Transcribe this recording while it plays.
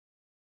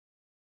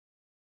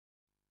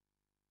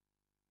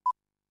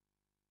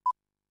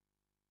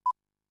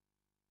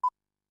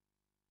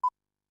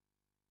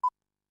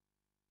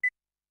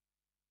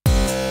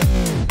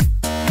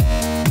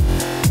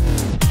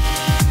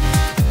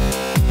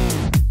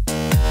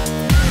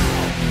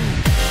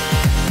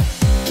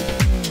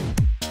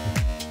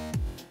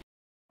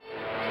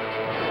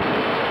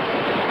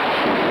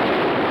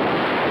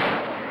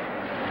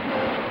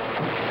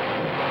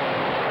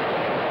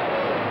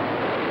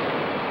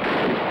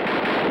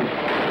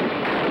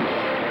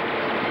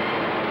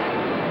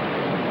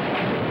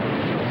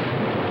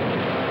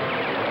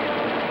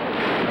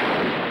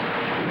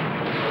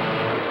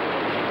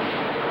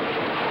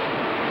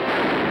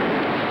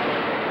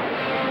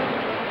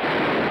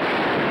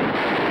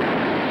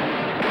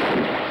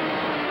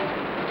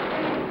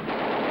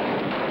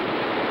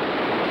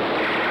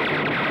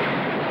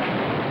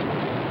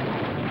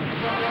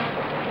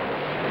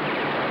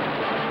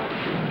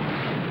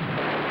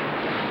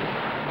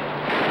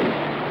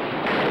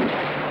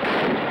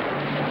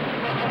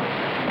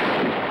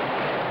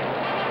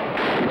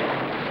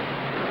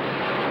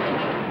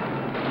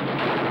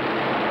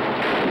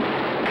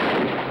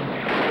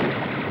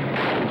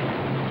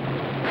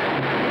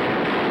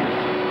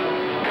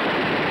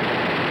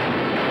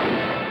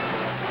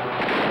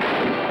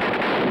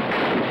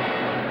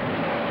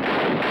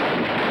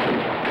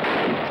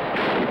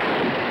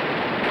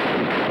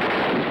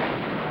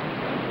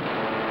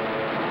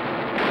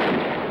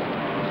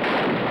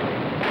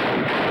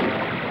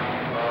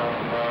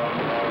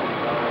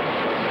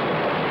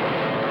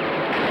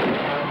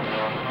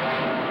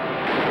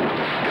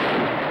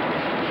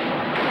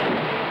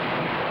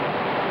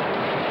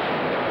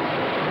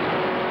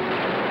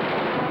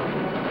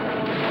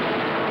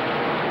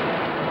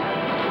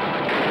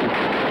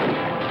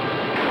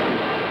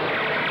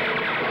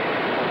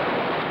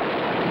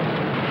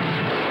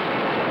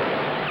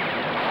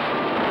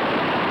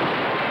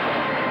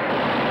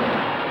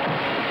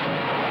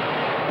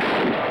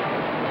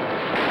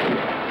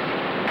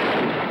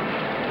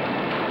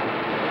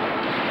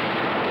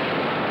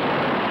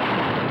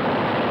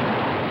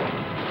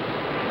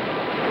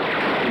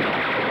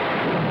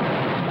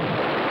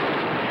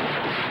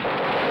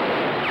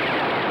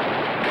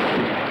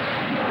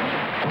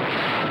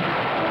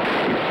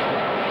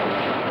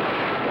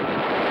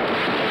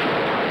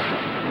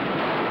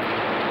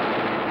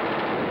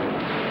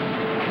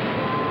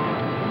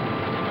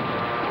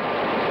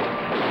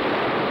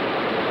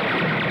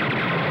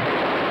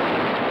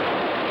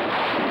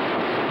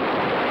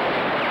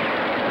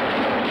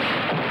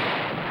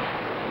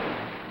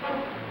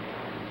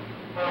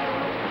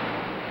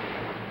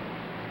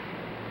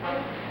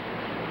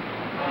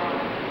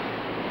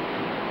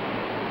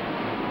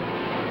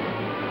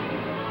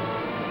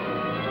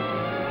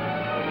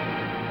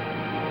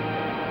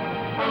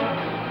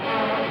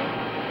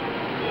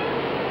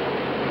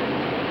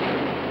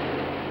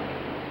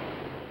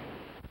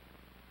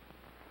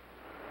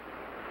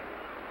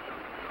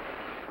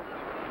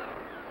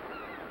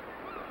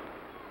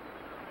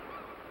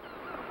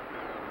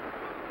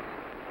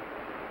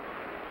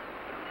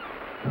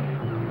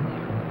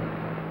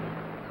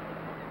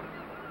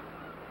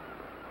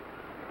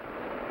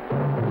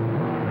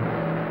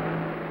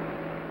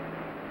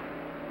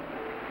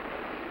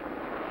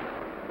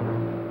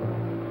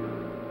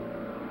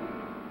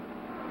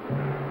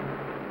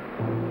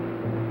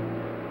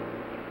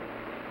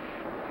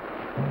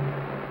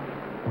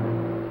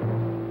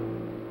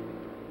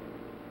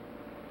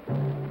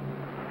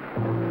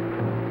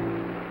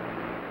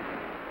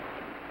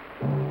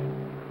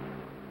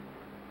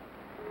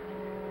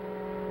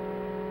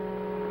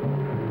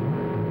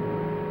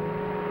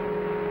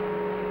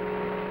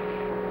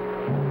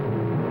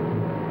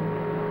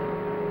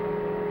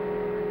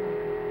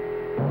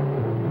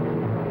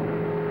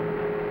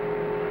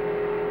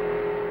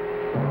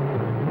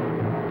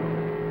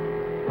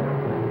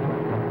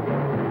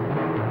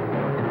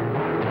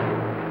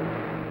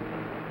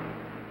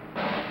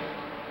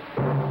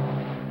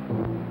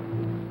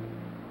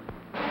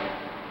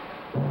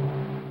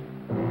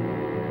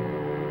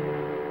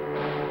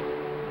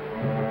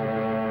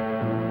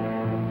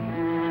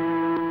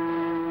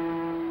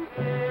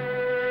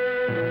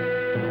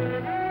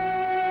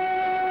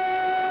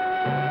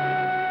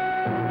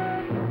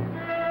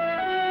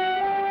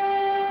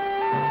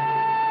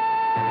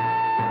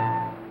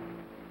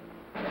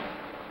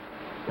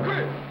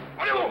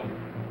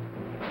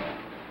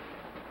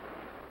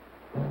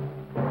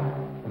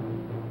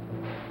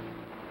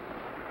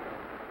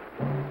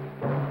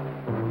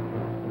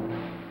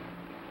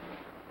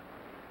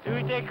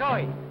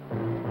Koi.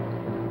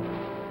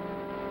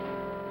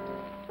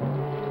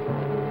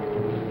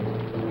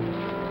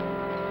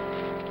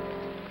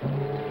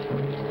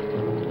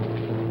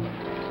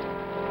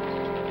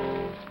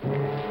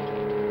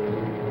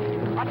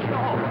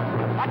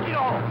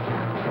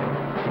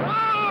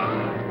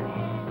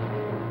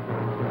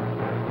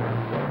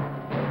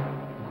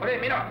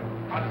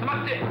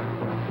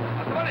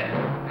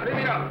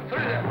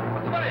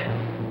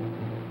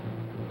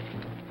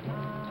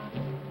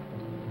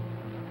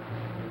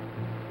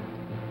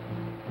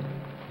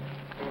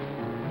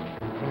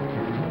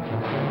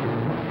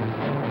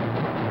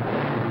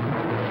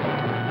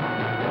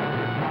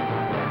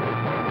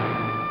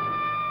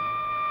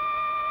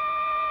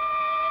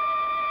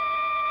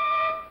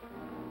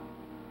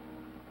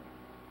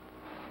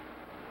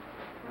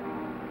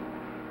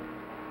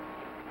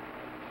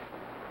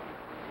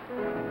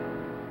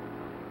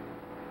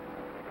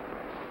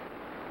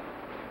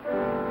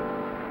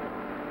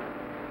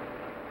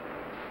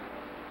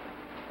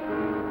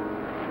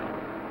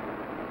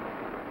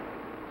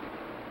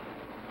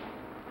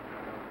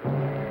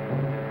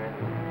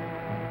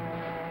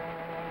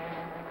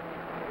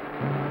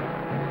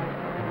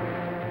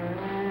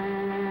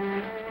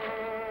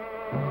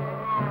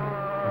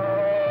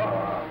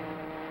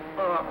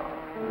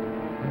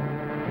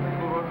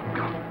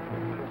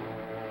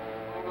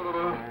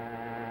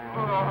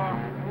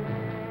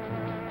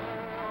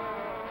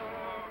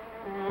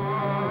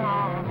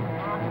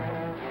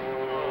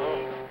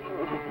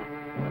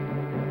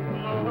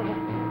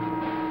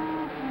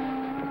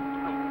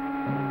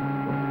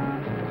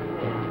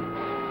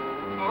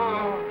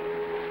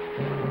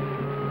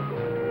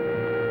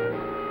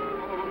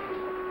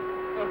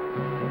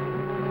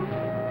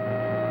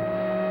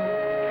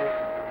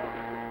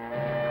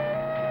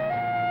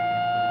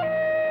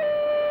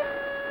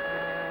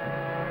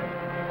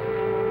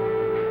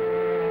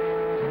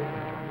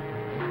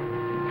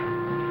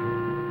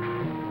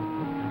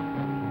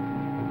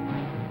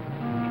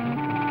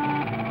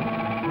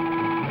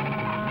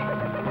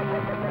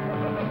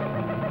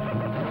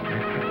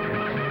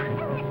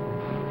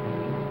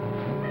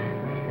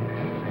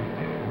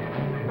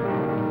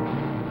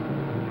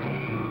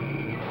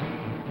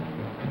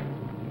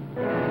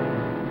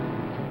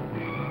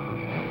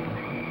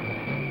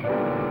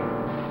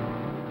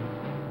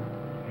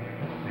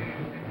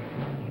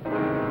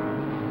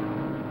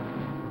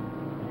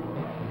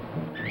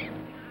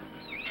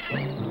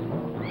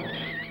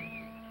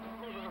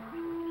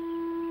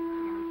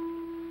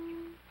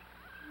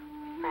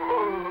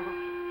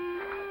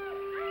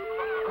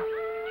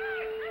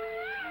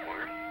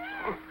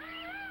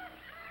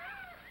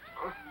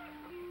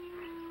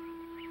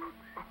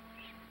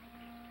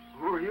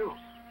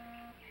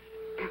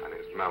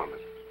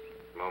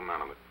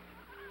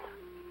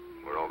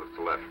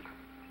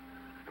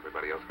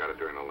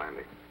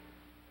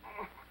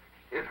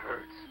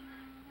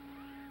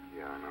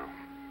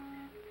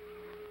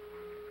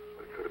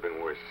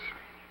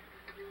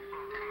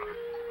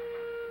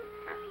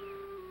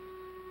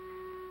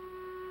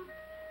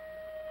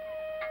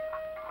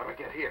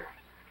 Get here.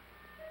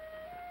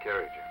 I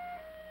carried you.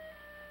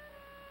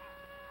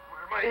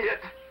 Where am I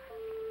hit?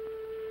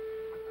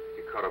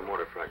 You caught a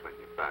mortar fragment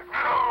in your back.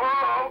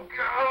 Oh,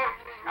 God!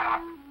 Shut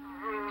up!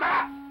 Shut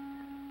up!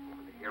 You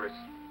want to hear us?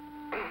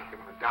 You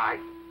want to die?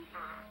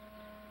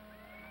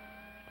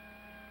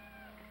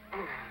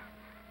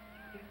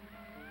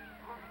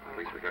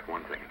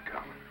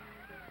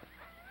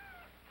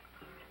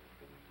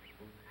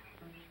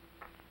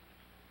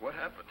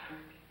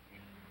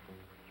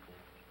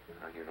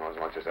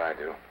 much as I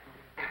do.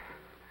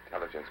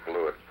 Intelligence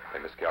blew it. They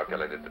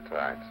miscalculated the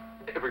tides.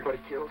 Everybody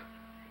killed?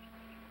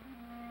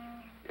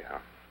 Yeah.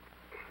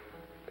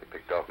 They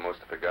picked off most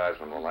of the guys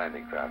when the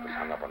landing craft was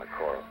hung up on a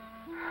coral.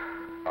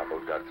 Our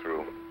boat got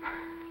through.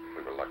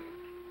 We were lucky.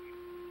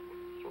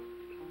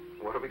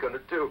 What are we going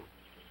to do?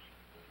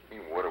 I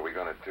mean, what are we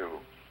going to do?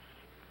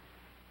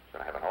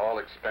 Gonna have an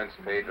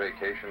all-expense-paid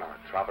vacation on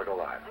a tropical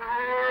island.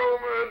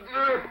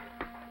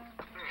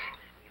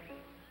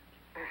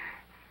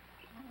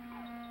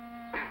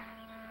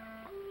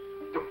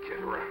 Don't kid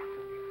around.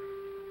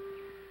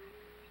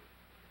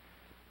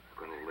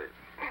 We're gonna live.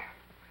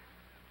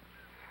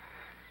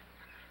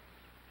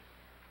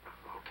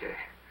 Okay.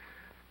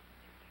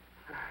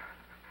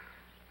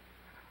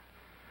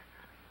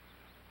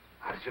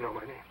 How did you know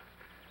my name?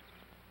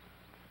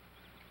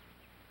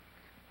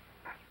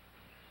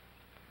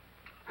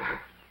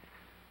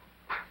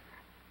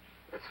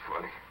 That's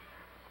funny.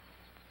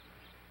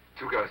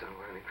 Two guys on a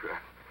landing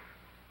craft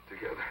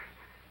together.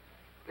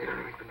 They don't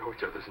even know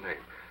each other's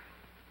name.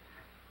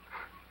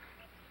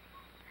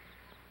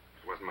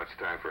 There wasn't much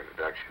time for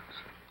introductions.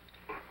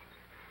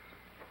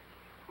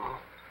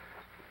 Well,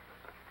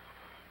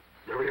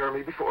 you ever hear of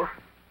me before?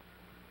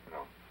 No.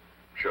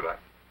 Should I?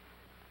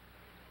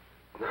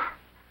 No.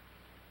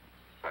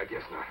 I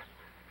guess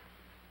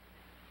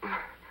not.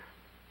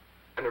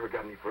 I never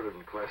got any further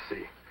than Class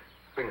C.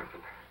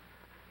 Binghamton.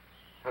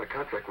 Had a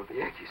contract with the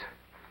Yankees.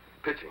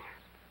 Pitching.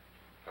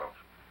 Oh.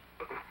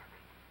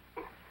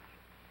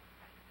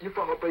 You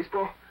follow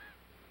baseball?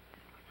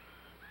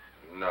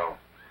 No.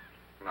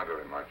 Not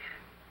very much.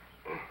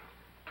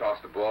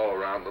 Tossed the ball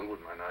around a little with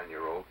my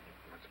 9-year-old.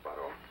 That's about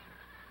all.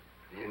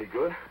 You any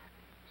good?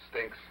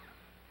 Stinks.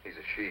 He's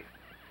a she.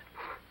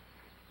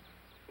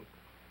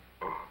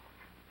 Oh.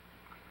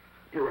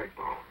 You're right,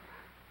 Bo.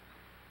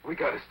 We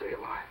gotta stay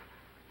alive.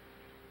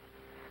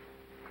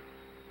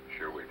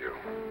 Sure we do.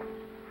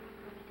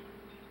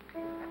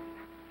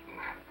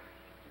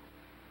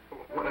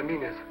 What I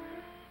mean is,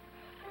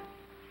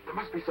 there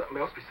must be something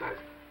else besides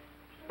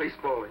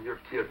baseball and your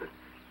kid that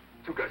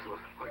two guys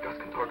like us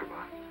can talk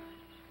about.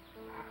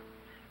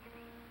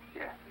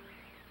 Yeah.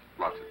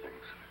 Lots of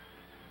things.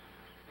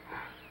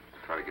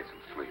 Try to get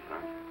some sleep,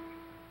 huh?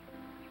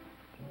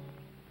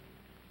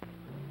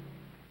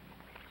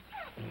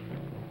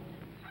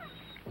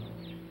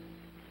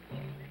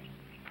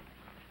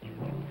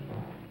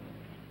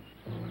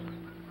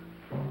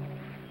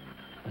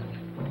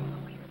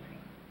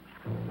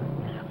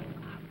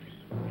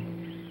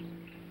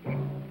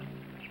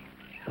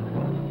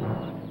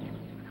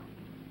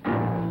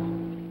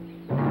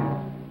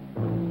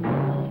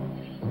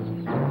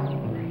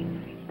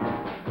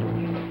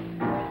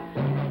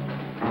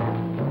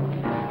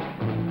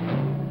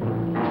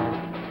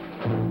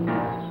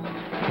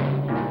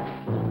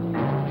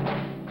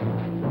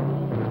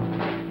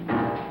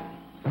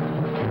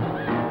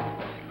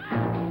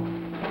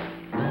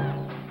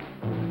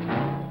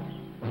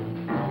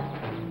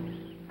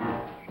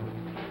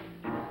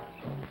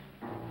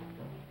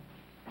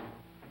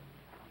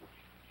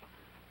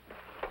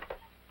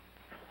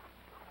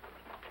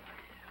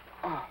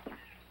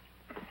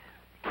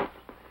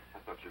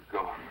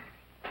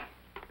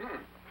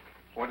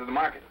 Went to the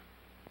market.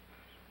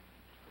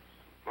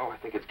 Oh, I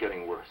think it's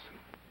getting worse.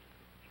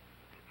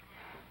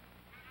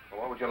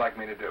 Well, what would you like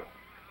me to do?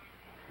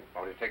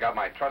 Want me to take out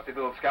my trusty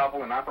little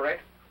scalpel and operate?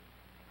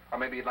 Or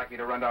maybe you'd like me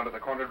to run down to the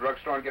corner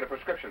drugstore and get a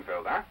prescription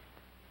filled, huh?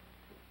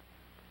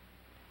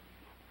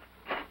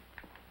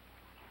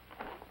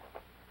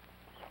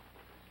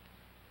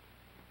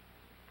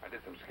 I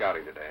did some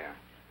scouting today,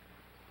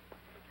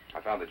 huh?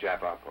 I found the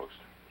Jap outpost.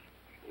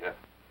 Yeah.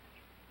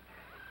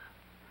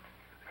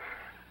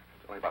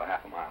 It's only about a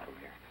half a mile from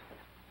here.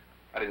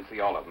 I didn't see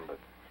all of them, but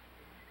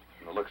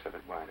from the looks of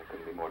it, why, there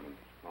couldn't be more than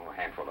a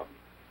handful of them.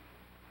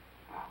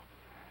 Oh,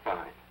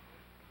 fine.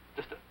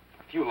 Just a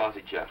few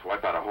lousy Japs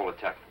wipe out a whole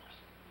attack force.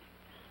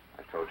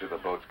 I told you the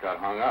boats got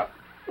hung up.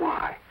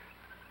 Why?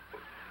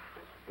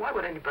 Why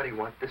would anybody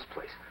want this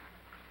place?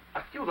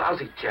 A few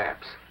lousy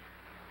Japs.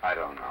 I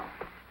don't know.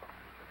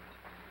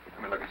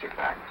 Let me look at your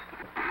back.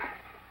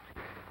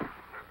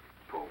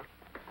 Pull.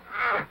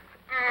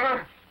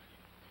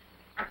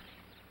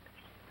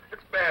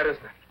 It's bad,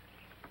 isn't it?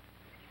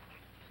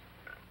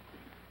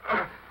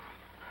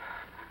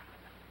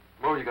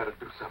 Mo, you gotta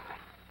do something.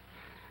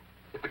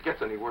 If it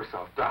gets any worse,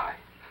 I'll die.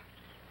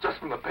 Just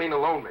from the pain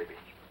alone, maybe.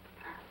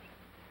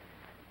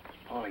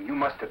 Oh, you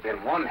must have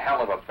been one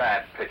hell of a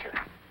bad pitcher.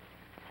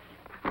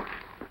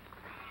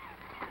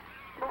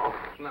 No.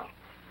 No.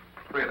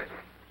 Really.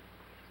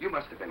 You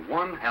must have been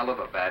one hell of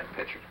a bad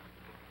pitcher.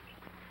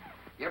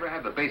 You ever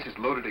have the bases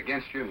loaded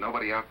against you and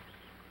nobody out?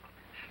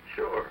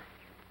 Sure.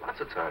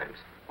 Lots of times.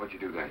 What'd you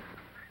do then?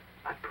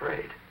 I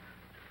prayed.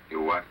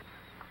 You what?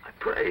 I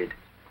prayed.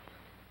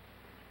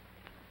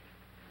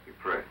 You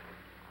prayed.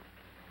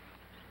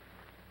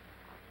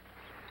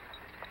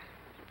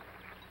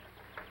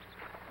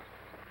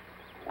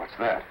 What's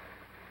that?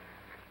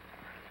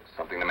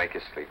 Something to make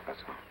you sleep, that's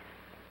all.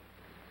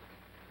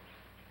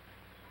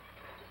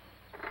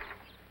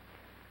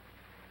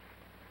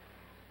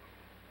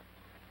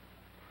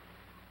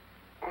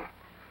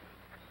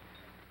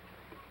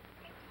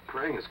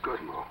 Praying is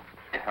good, Mo.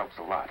 It helps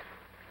a lot.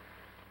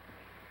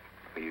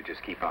 But you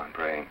just keep on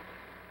praying.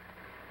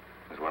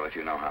 As well as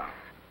you know how.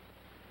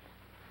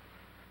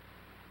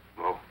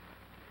 Mo,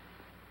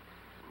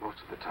 most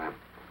of the time,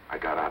 I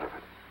got out of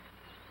it.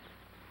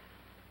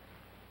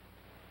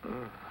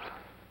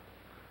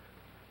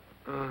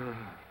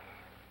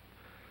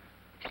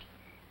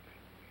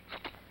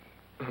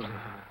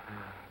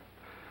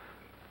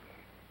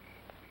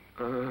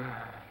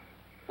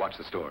 Watch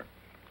the store.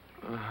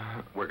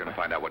 We're going to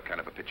find out what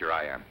kind of a pitcher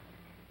I am.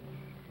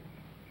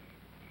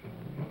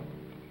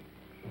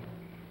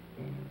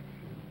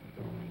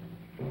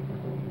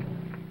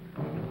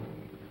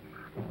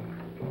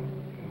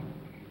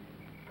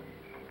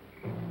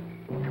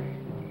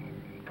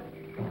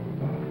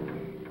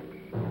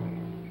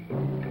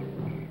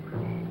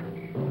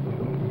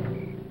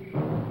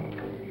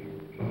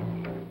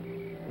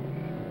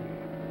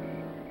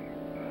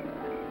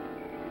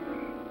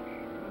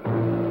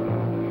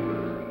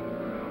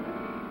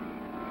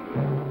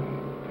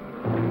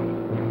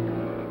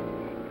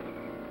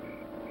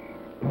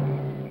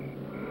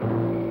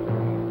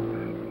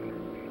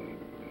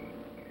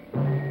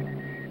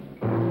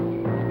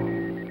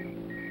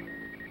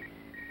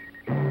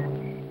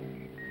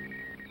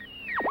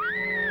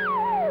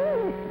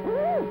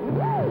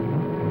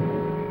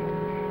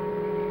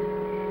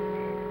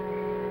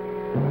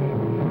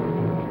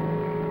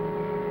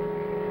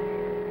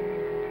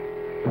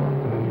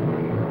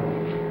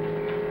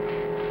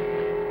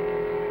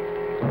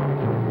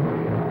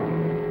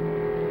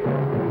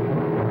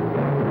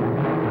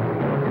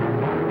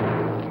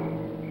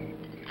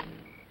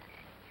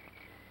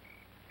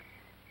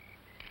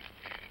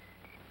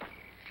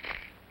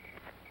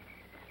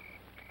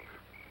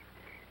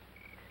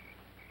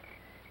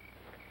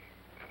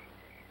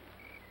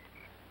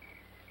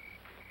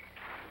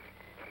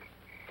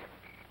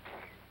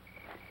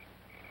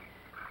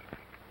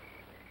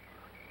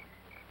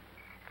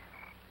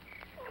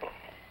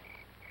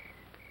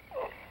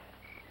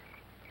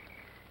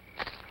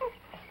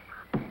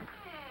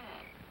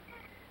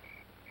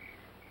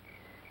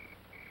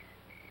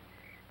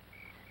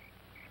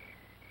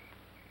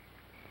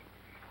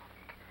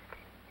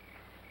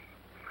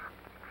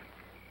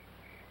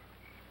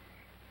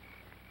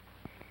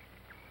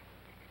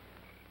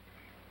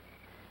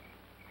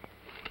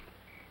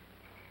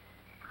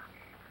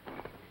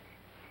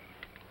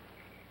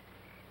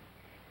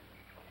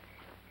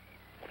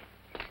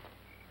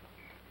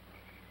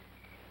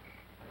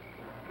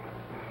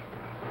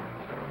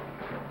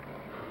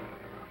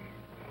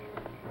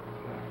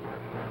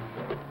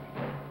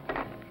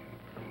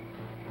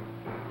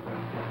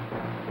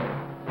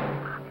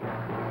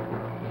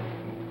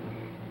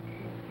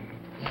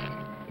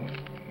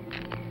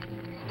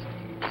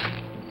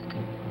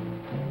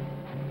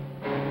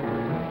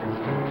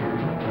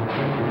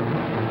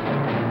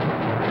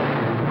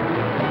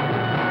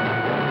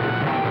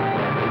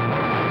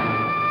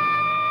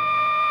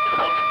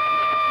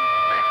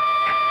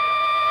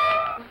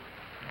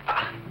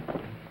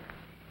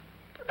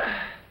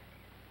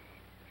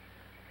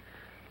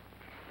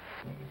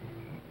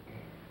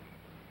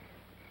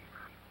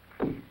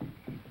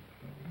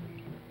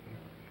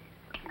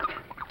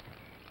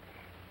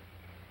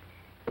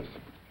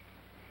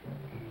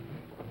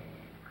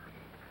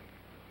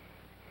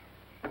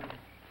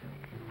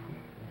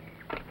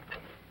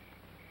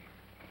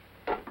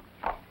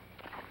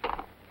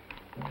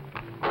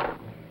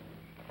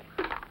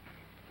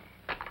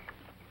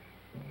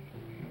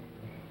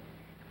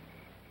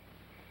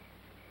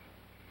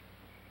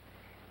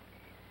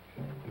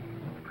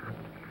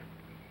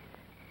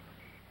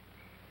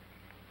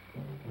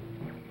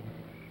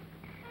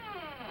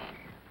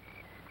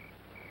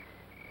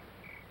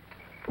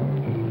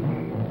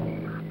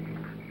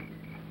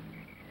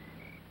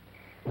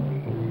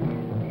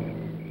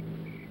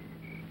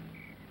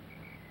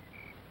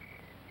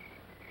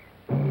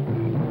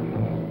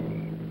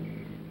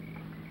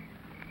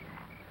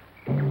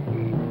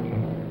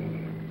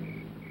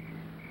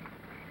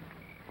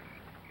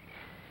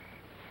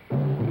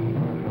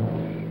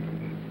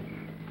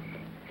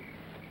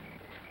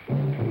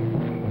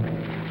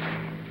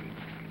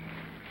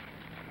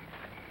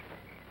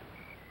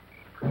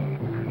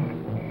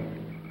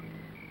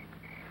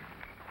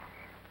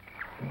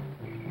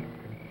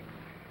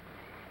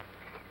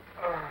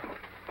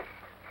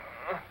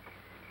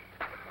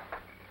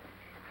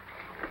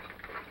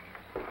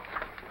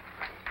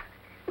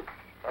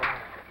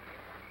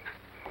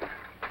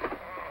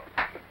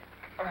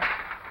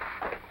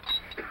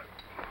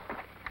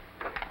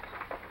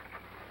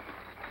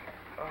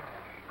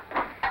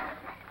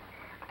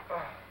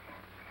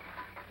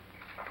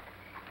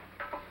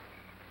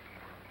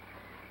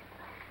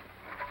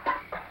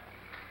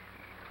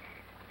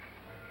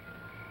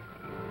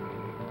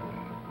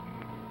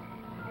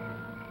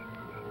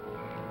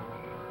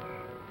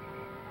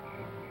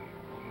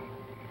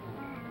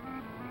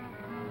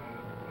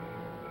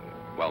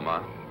 Well,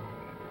 Ma,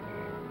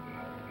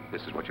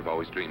 this is what you've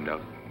always dreamed of.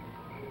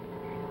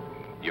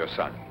 Your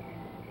son.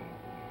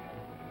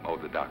 Oh,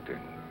 the doctor.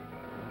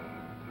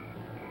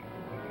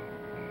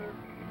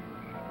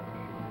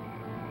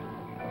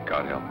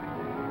 God help me.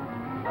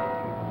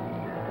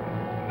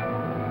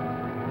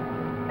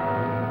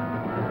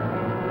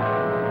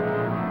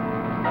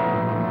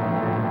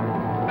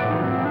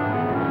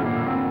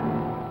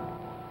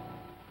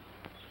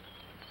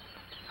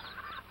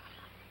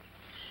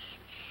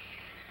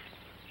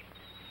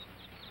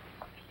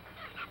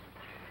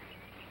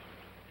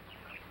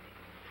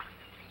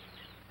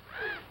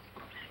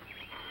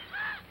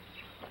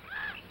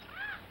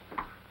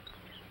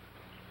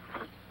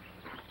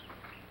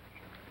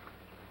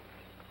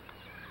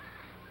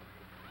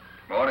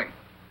 Morning.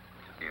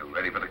 You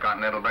ready for the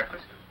continental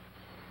breakfast?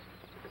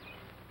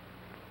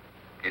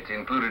 It's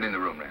included in the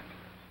room rent.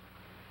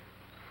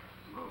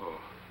 Oh.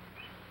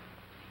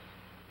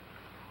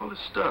 All this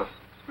stuff.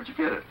 Where'd you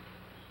get it?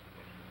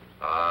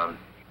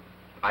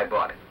 I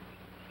bought it.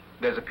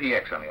 There's a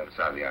PX on the other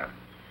side of the island.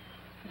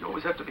 You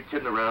always have to be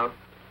kidding around.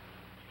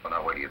 Well,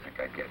 now, where do you think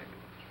I'd get it?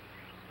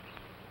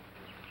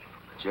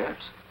 The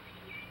Japs?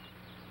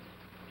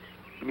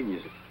 You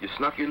mean you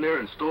snuck in there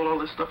and stole all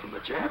this stuff from the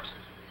Japs?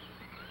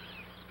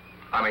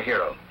 I'm a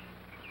hero.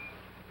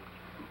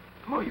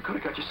 Mo, you could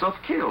have got yourself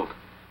killed.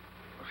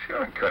 Well,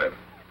 sure I could have.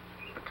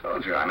 I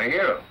told you, I'm a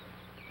hero.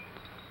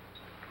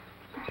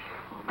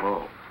 Oh,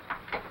 Mo.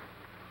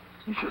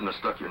 You shouldn't have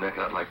stuck your neck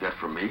out like that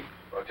for me.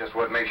 Well, just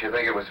what makes you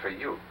think it was for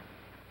you?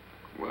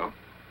 Well,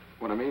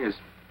 what I mean is,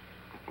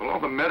 well, all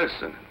the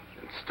medicine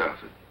and stuff.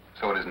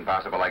 So it isn't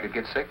possible I could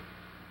get sick?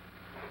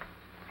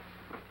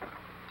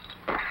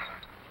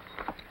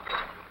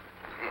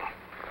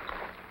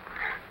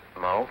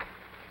 Mo?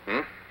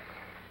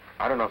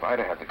 I don't know if I'd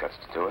have had the guts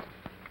to do it.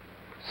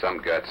 Some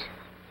guts.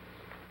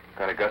 What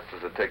kind of guts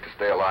does it take to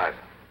stay alive?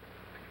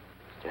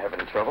 Did you have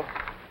any trouble?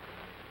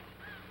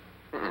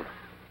 Of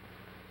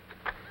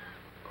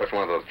course,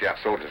 one of those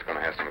Jap soldiers is going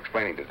to have some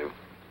explaining to do.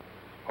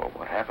 Oh,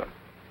 what happened?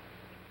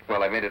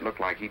 Well, I made it look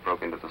like he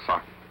broke into the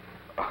sock.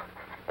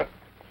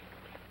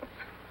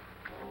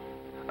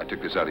 I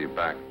took this out of your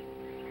back.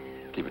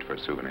 Keep it for a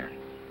souvenir.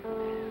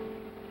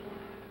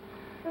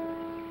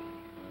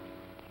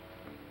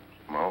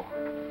 Mo,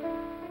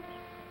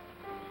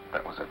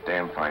 that was a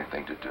damn fine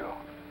thing to do.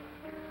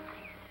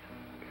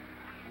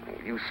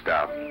 You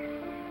stop.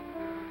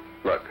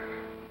 Look,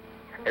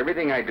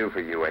 everything I do for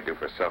you, I do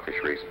for selfish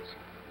reasons.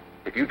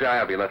 If you die,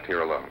 I'll be left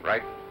here alone,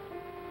 right?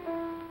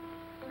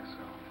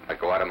 I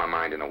go out of my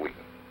mind in a week.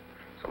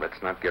 So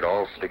let's not get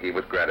all sticky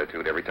with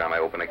gratitude every time I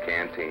open a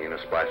canteen or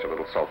splash a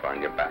little sulfur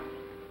on your back.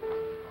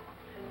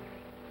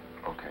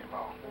 Okay,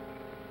 Mo.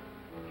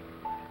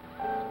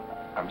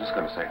 I'm just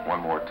going to say it one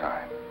more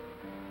time.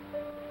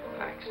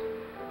 Thanks.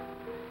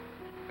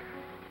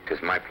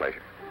 It's my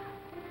pleasure.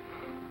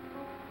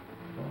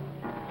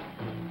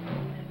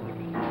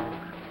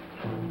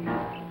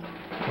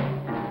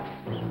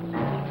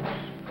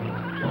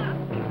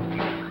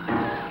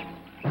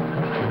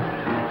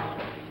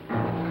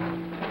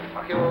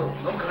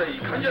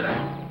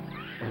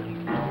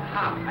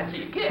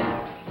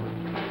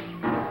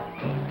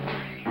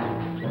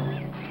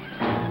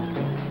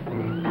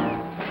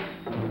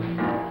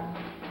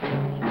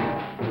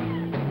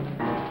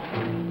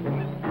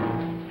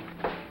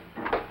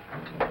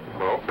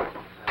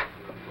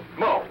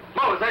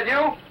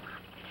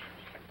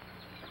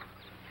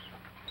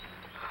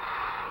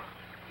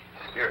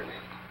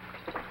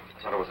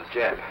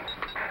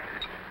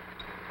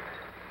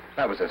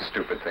 That was a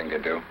stupid thing to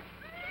do.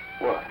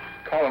 What?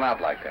 Calling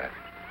out like that.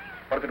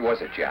 What if it was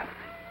a Jap?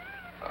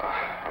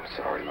 I'm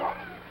sorry, Mo.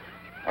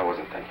 I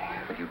wasn't thinking.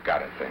 But you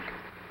gotta think.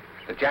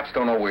 The Japs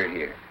don't know we're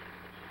here.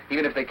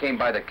 Even if they came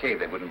by the cave,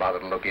 they wouldn't bother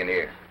to look in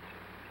here.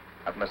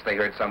 Not unless they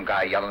heard some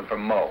guy yelling for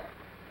Mo.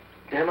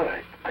 Damn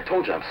it, I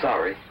told you I'm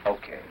sorry.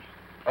 Okay.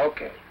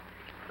 Okay.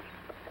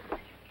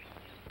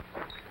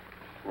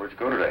 Where'd you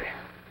go today?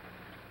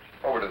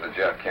 Over to the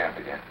Jap camp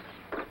again.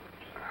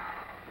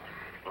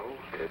 Oh,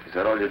 is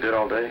that all you did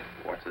all day?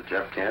 Watch the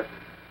Jap camp?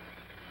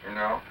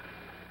 No.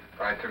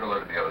 I took a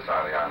look at the other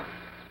side of the island.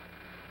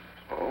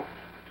 Oh?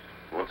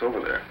 What's over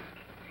there?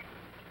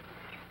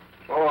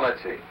 Oh,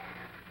 let's see.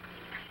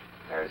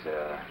 There's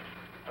a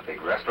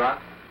big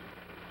restaurant,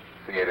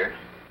 theater,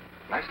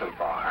 nice little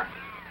bar,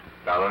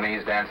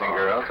 Balinese dancing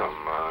girls.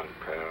 Come on,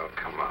 pal,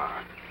 come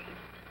on.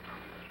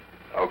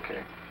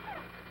 Okay.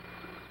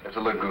 There's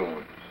a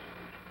lagoon.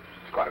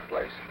 It's quite a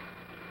place.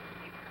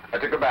 I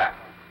took a bath.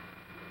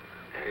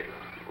 Hey,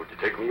 would you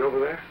take me over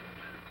there?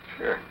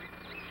 Sure.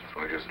 As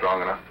long as you're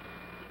strong enough.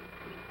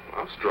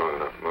 I'm strong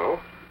enough, Mo.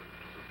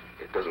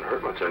 It doesn't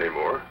hurt much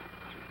anymore.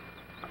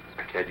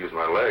 I can't use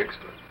my legs,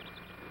 but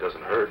it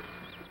doesn't hurt.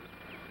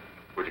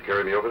 Would you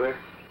carry me over there?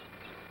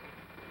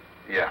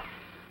 Yeah.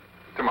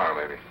 Tomorrow,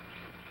 maybe.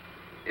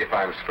 If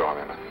I'm strong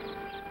enough.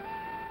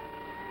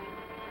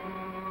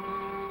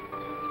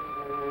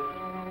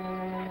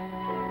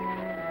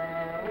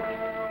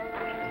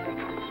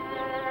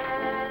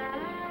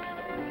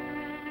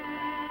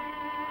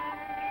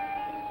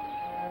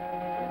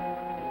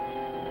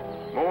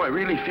 Mo, I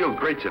really feel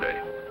great today.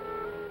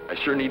 I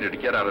sure needed to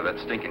get out of that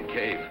stinking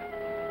cave.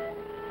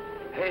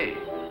 Hey,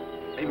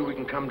 maybe we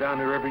can come down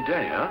here every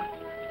day, huh?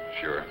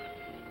 Sure.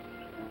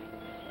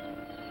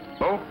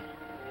 Oh,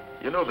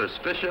 you know there's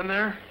fish in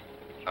there?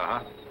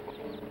 Uh-huh.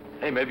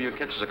 Hey, maybe you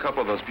catch us a couple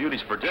of those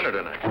beauties for dinner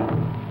tonight.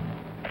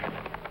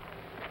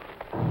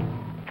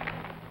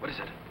 What is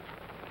it?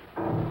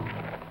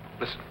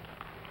 Listen.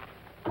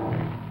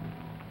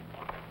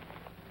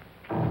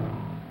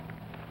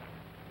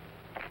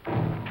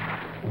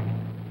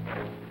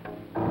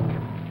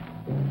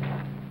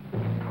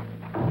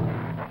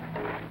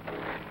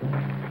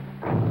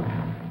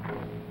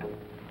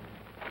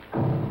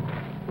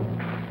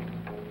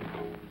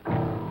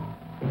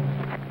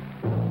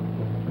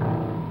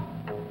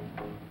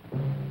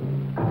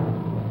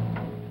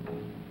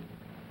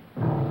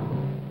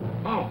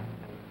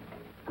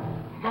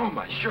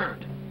 My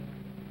shirt.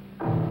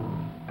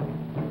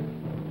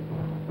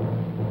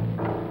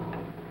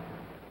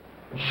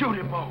 Shoot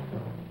him, Mo.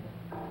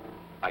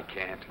 I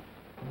can't.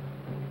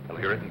 He'll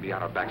hear it and be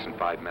on our backs in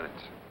 5 minutes.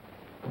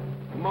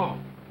 Mo,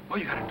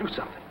 you gotta do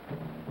something.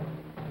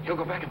 He'll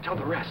go back and tell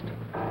the rest.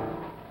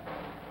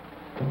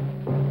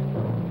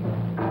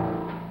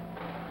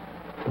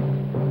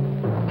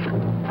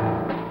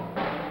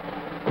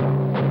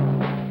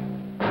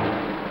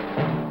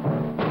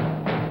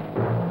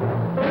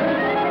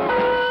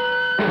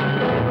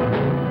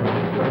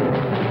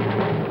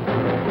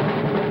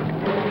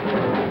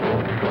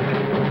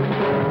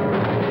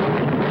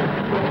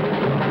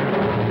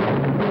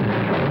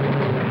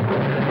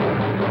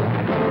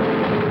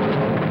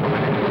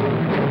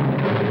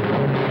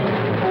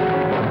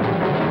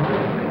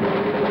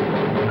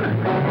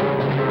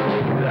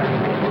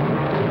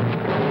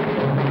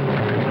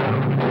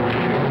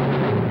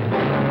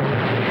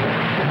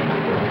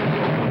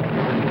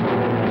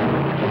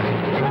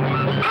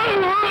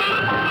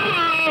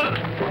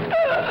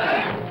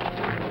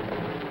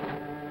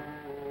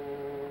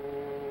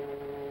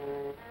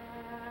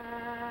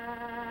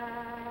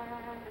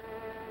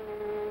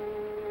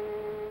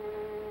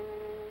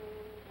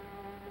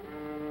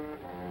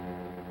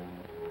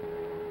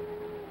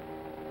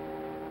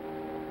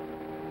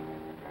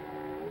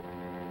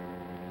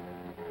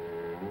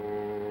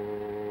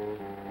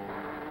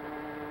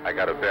 I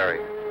got a berry.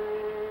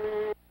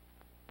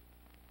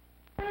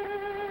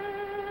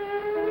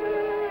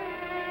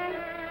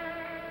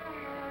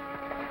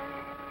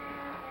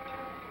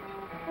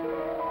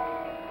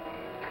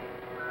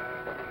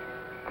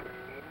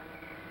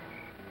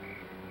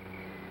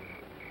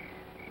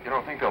 You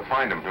don't think they'll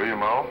find him, do you,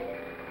 Mo?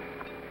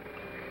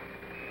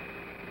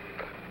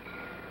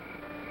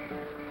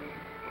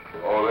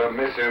 Oh, they'll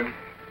miss him.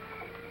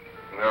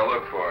 They'll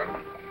look for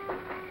him.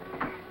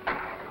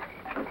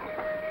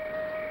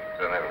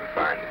 They'll never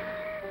find him.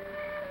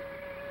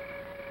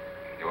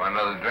 You want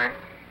another drink?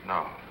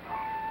 No.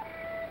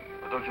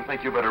 But don't you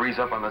think you better ease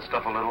up on that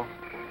stuff a little?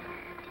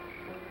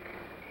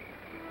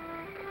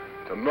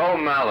 To Mo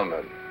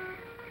Malaman,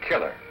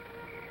 killer.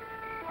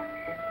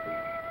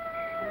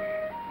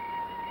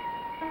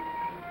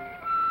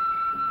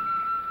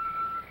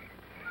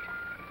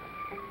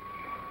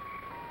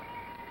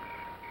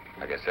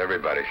 I guess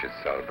everybody should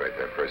celebrate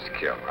their first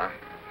kill, huh?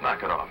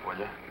 Knock it off, will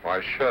you?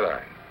 Why should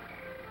I?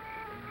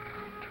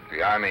 Took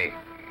the Army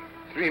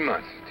 3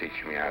 months to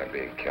teach me how to be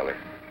a killer.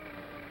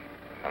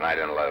 And I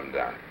didn't let them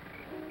down.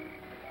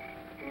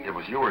 It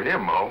was you or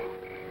him, Mo.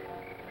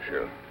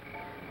 Sure.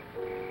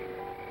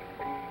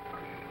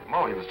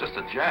 Mo, he was just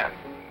a Jap.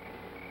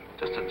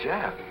 Just a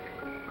Jap.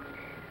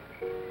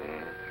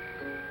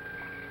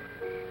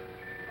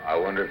 I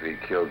wonder if he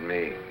killed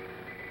me.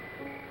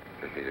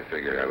 If he'd have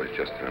figured I was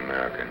just an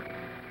American.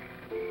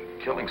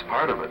 Killing's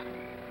part of it.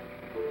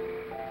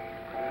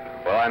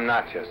 Well, I'm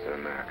not just an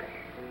American.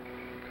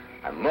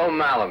 I'm Mo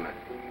Malaman,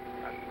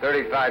 a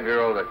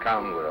 35-year-old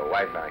accountant with a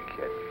wife and a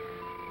kid.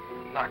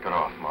 Knock it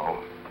off,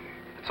 Mo.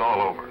 It's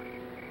all over.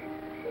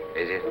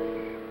 Is it?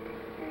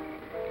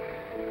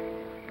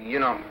 You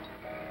know,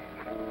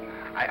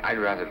 I'd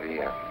rather be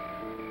a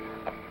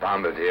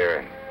bombardier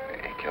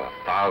and kill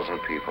 1,000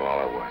 people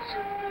all at once.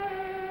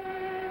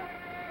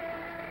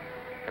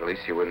 At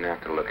least you wouldn't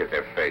have to look at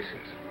their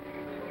faces.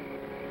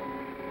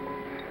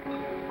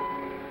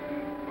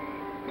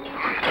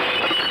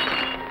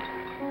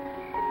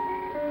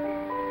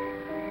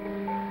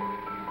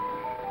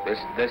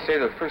 They say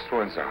the first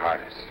one's the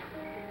hardest.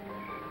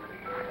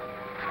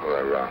 Well,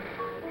 they're wrong.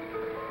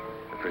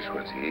 The first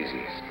one's the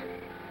easiest.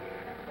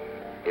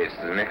 It's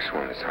the next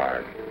one that's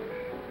hard.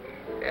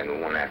 And the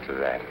one after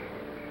that.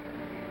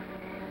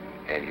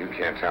 And you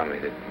can't tell me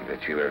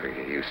that you'll ever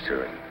get used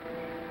to it.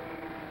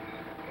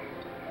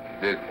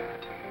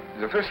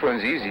 The first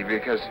one's easy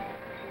because,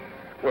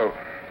 well,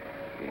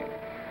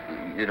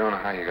 you don't know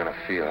how you're going to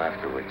feel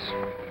afterwards.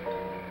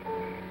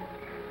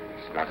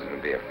 It's nothing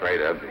to be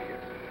afraid of.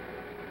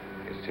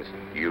 It's just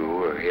you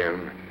or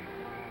him.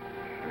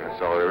 And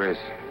that's all there is.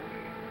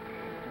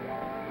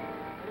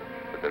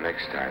 But the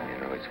next time, you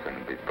know, it's going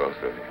to be both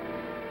of you.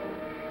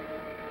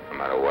 No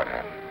matter what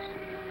happens.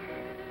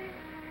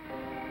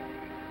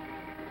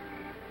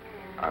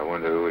 I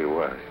wonder who he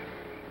was.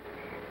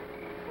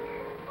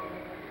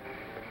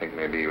 I think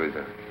maybe he was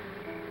a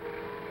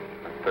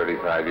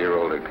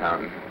 35-year-old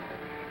accountant.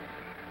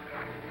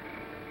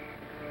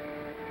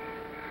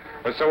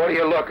 Well, so what are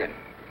you looking?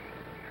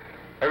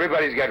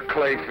 Everybody's got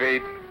clay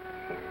feet.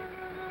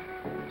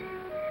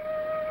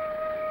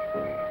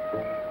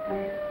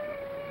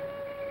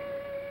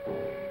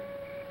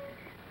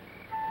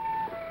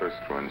 The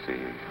first one's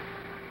easy.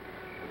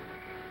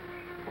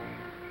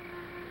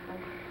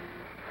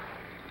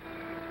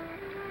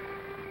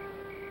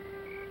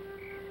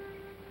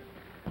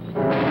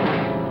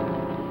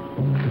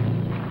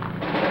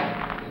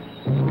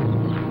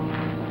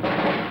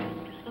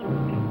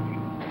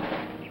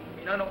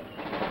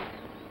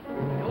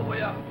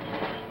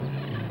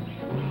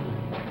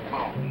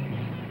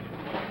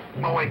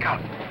 Wake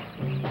up.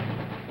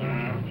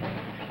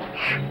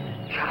 Shh.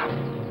 Shut up.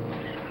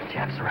 The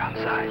Japs are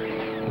outside.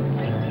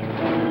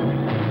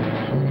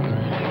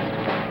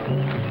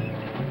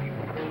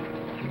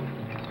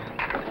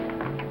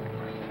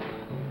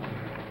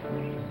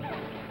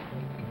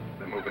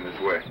 They're moving this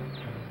way.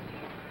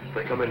 If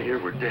they come in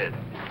here, we're dead.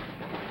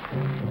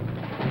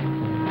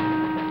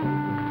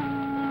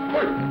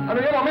 Hey, ano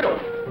yan, amigo?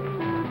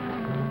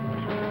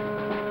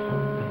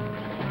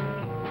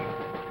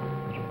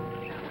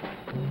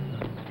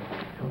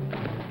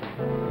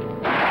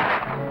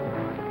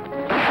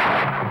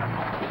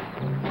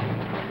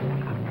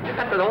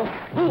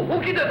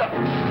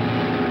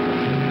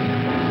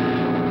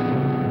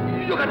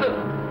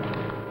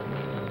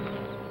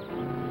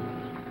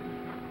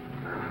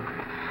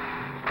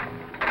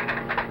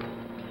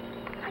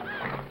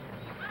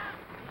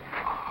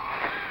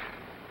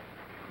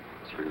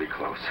 It's really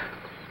close.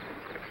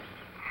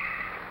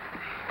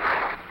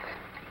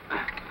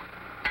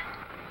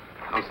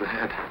 How's the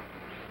head?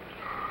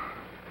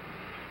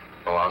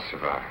 Oh, I'll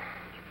survive.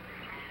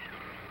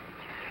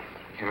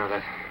 You know,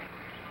 that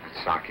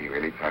sake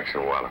really packs a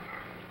wallop.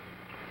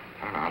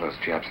 I don't know how those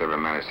Japs ever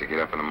managed to get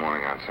up in the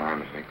morning on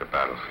time and make the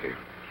battlefield.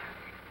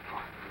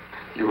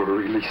 You were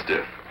really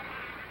stiff.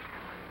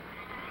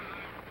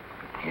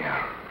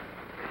 Yeah.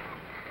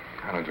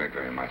 I don't drink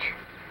very much.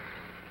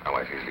 My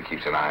wife usually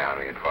keeps an eye on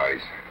me at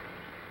parties.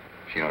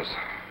 She knows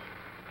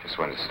just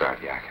when to start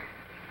yakking.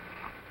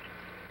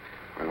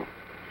 Well,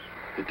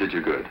 it did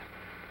you good.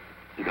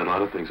 You got a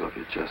lot of things off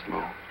your chest,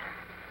 Mo.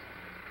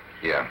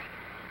 Yeah,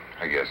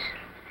 I guess.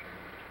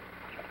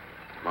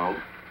 Mo,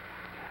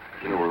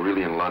 you know, we're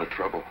really in a lot of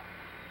trouble.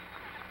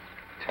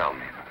 Tell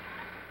me.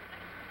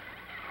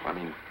 I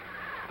mean,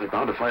 they're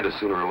bound to find us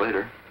sooner or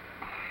later.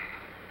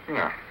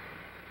 No,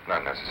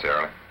 not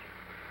necessarily.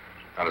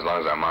 Not as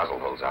long as our muzzle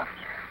holds out.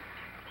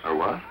 Or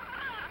what?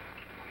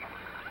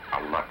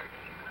 Our luck.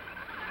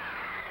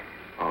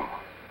 Oh.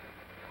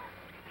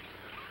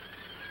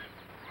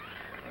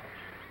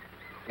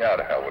 Yeah,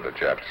 to hell with the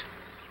Japs.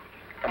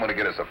 I'm gonna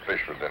get us a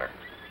fish for dinner.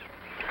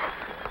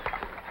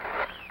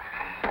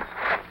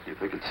 You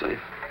think it's safe?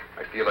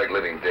 I feel like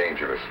living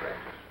dangerously.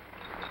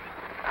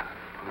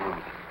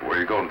 Where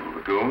are you going, to the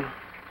lagoon?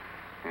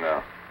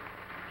 No.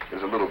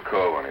 There's a little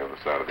cove on the other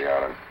side of the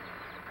island.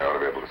 I ought to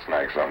be able to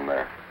snag something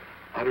there.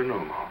 I don't know,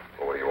 Mo.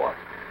 Well, what do you want?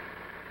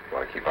 You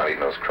want to keep on eating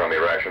those crummy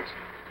rations?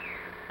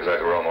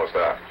 Besides, we're almost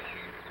out.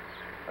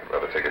 I'd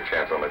rather take a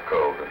chance on the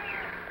cove than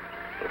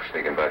go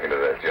sneaking back into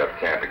that Jap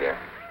camp again.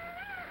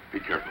 Be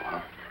careful,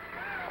 huh?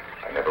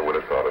 I never would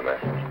have thought of that.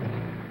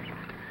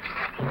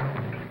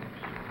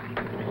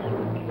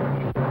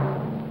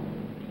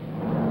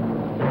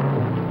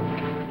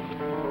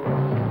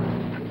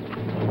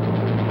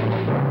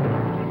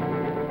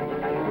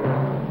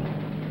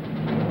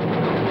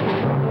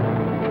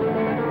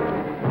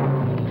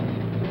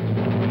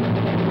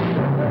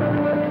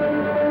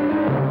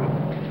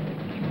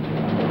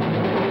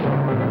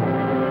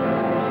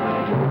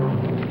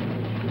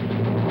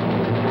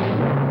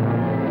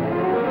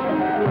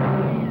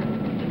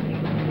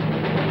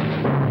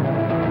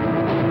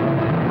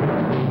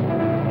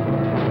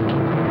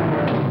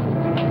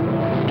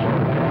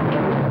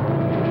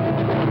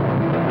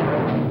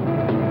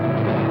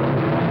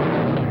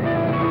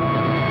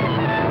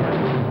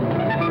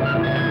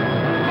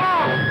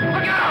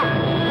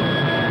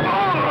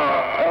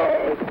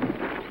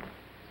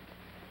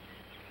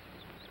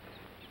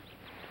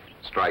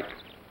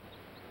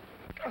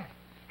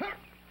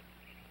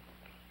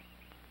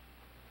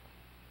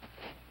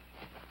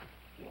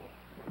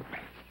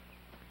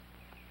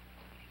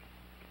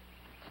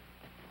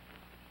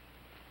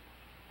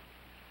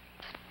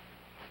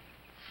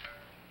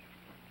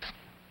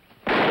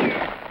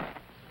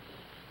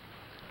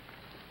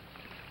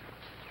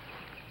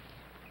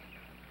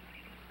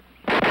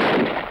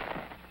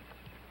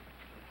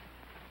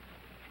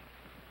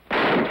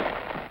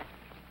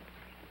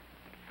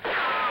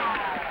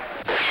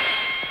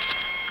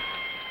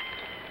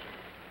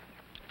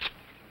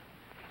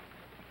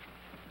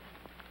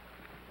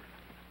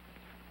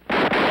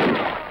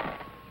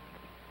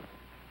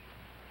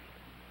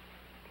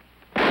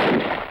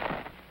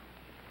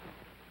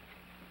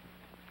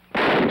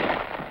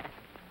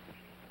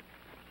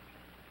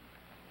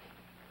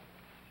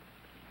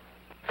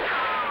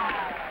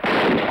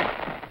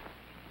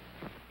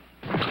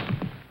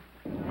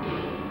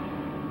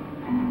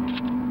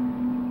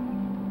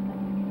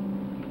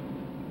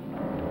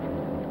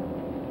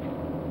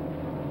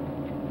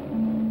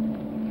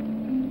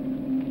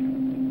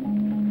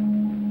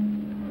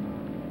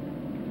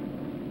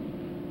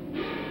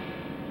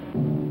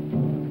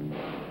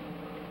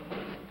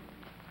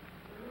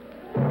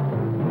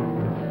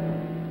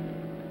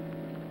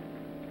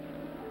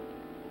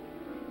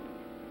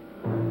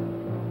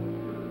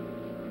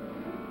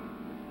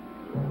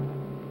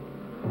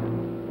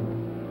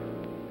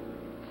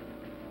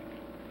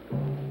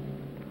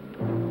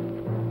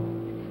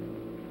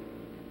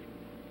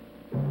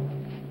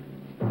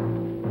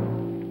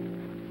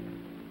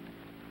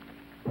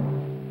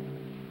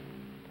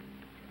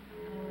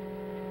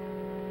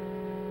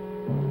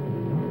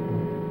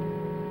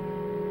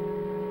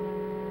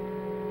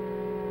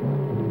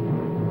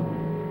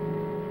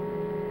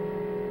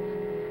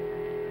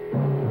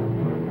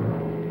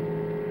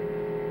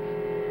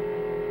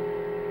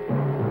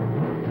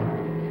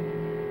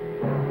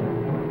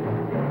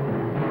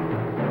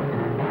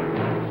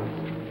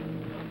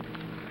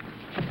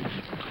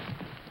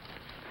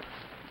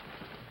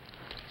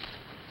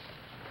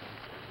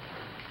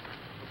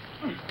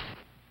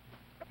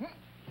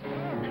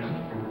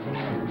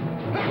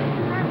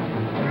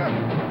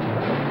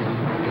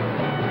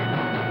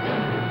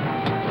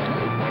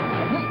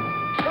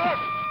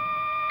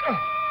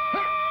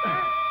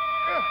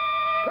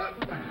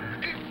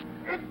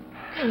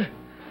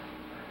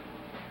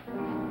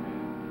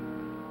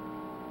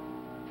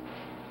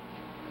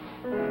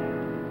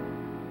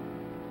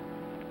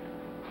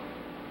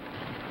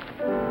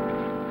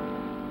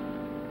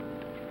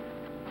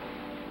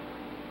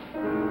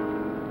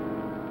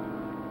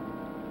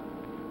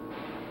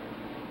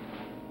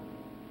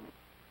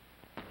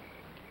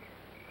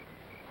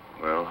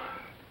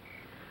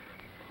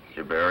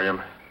 bury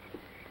him?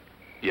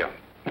 Yeah.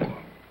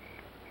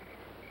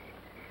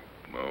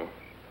 Mo,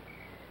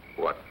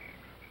 What?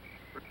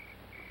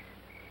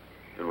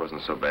 it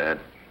wasn't so bad.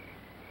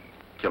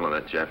 Killing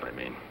that Jap, I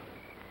mean.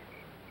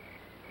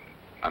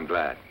 I'm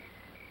glad.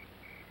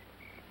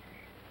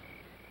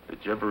 Did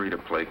you ever read a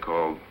play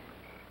called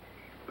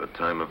The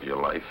Time of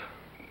Your Life?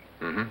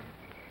 Mm-hmm.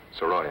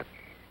 Soroya.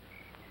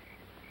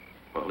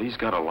 Well, he's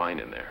got a line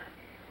in there.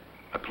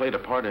 I played a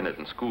part in it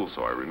in school,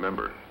 so I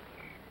remember.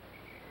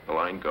 The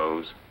line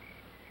goes,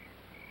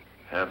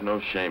 have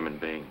no shame in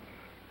being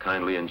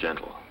kindly and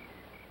gentle.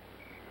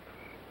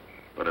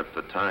 But if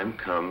the time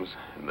comes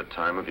in the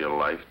time of your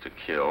life to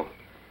kill,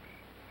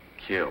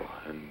 kill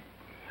and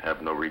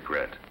have no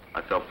regret.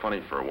 I felt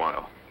funny for a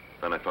while.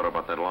 Then I thought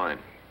about that line.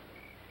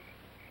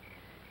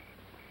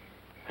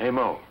 Hey,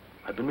 Mo,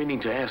 I've been meaning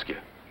to ask you,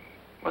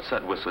 what's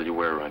that whistle you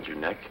wear around your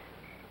neck?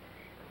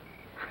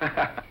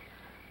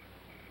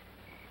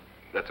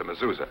 That's a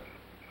mezuzah.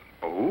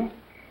 Oh?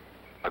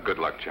 A good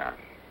luck charm.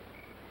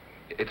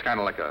 It's kind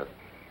of like a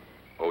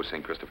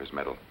St. Christopher's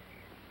medal.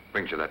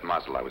 Brings you that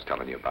mazel I was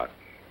telling you about.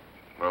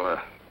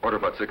 Well, order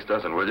about 6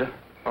 dozen, will you?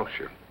 Oh,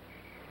 sure.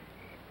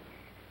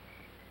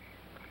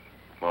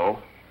 Mo,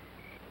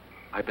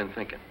 I've been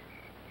thinking.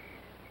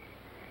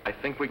 I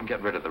think we can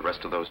get rid of the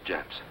rest of those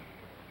Japs.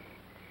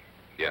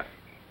 Yeah.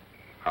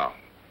 How?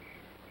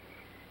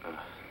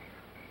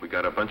 We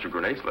got a bunch of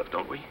grenades left,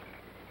 don't we?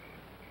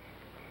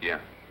 Yeah.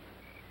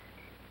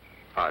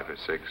 5 or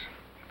 6.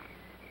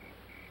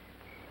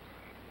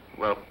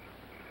 Well,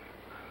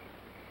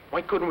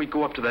 why couldn't we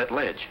go up to that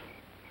ledge?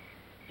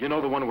 You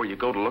know the one where you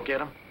go to look at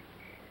them?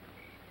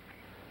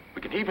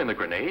 We can heave in the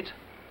grenades,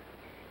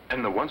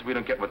 and the ones we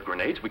don't get with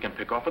grenades, we can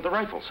pick off with the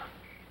rifles.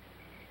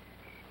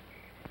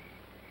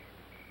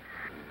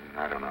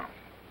 I don't know.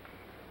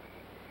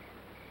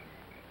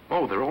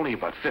 Oh, there are only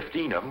about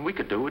 15 of them. We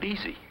could do it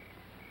easy.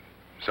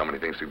 So many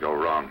things could go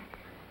wrong.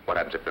 What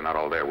happens if they're not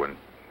all there when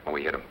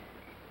we hit them?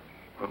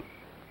 Well,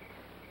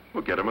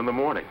 we'll get them in the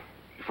morning,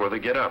 before they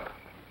get up.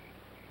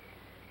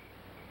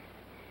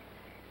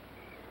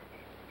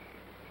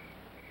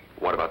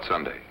 What about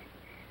Sunday?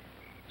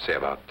 Say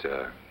about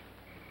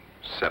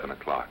 7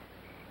 o'clock.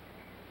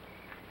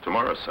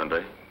 Tomorrow's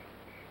Sunday.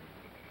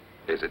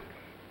 Is it?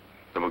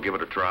 Then we'll give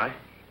it a try.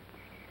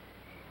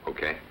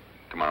 Okay.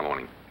 Tomorrow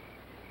morning.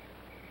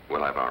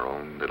 We'll have our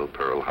own little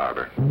Pearl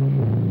Harbor.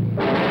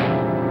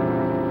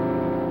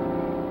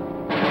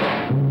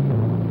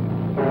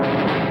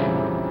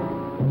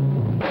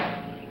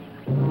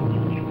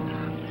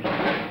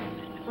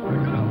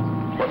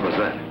 What was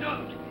that?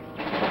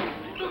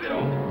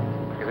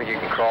 You think you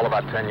can crawl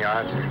about 10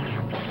 yards?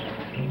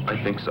 I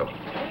think so.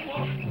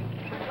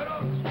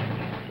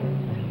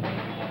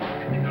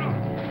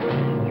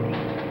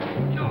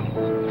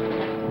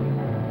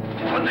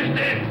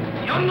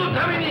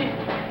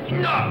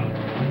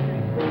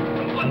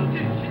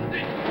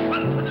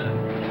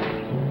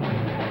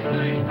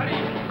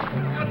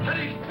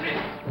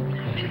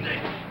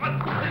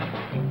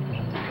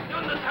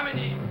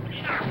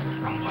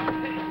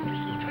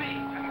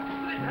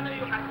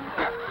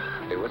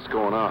 Hey, what's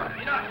going on?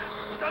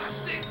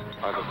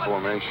 Like a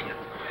formation.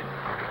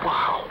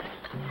 Wow.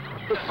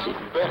 This is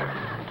even better.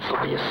 This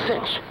will be a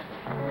cinch.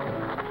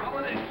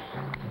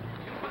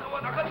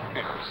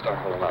 Start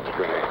holding out the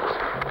grenades.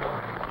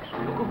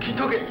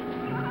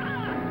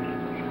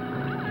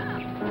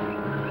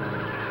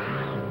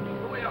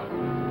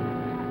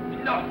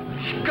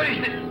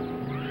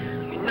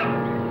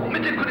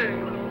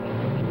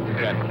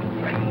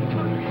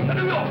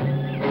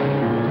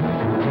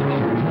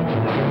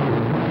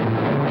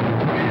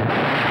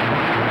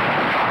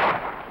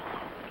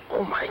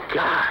 Oh, my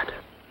God.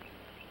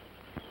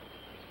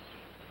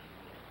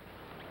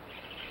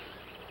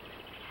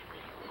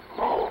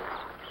 Mo,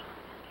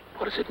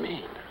 what does it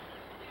mean?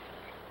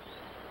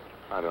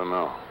 I don't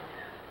know.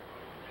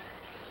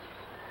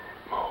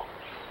 Mo,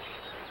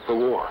 the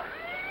war.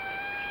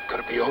 Could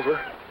it be over?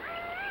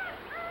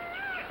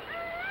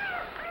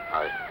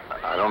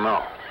 I don't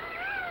know.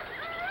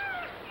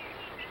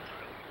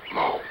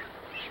 Mo.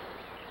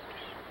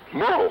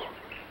 Mo!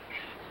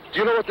 Do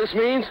you know what this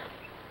means?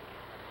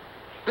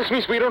 This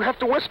means we don't have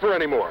to whisper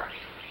anymore.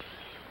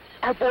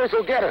 Our boys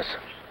will get us.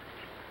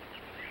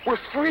 We're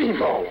free,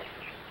 Mo.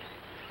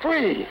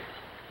 Free.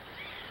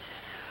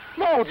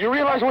 Mo, do you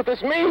realize what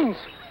this means?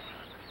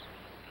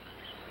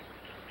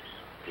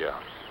 Yeah.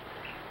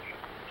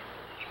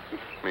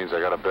 Means I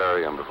gotta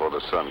bury him before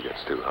the sun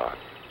gets too hot.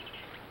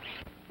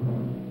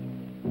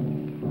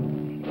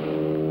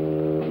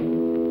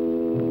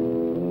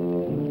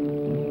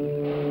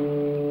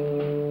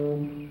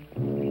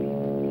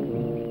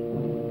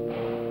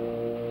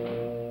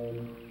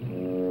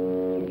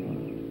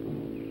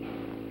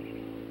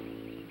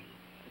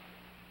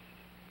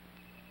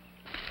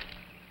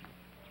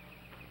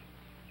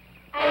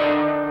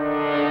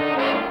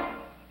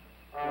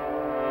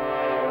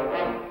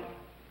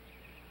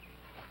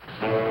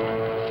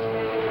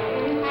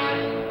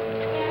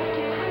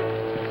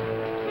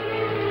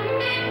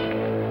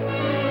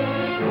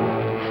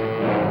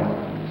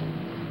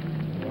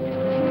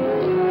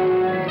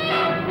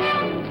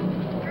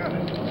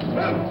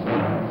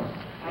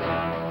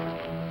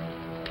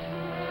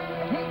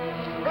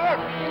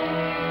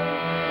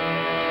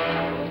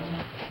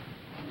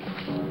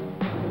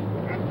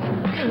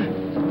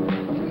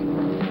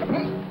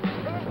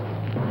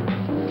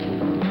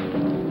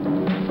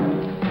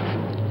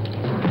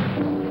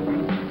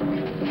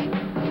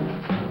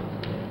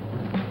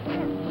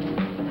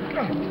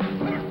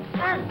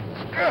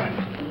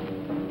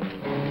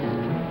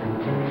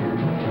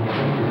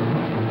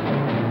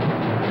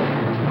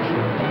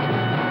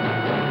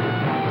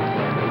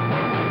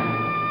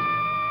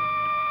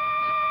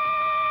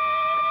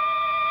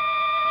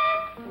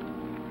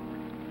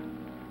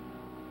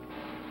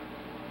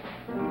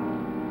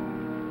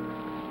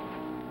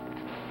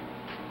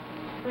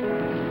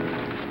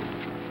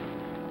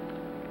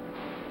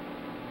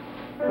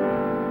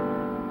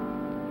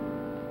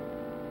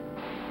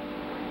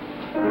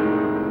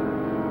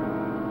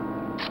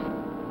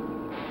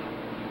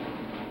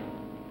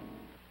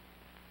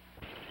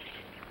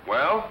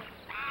 Well,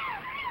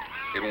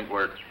 it won't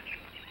work.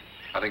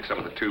 I think some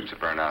of the tubes have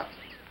burned out.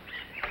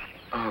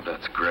 Oh,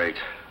 that's great.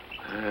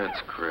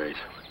 That's great.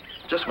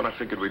 Just when I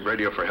figured we'd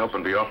radio for help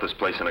and be off this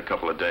place in a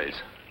couple of days.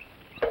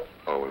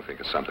 Oh, we'll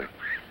think of something.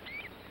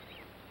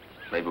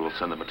 Maybe we'll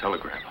send them a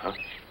telegram, huh?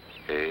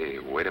 Hey,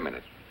 wait a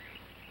minute.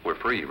 We're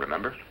free,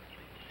 remember?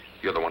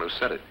 You're the one who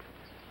said it.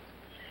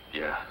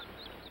 Yeah.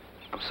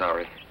 I'm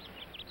sorry.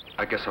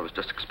 I guess I was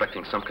just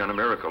expecting some kind of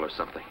miracle or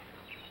something.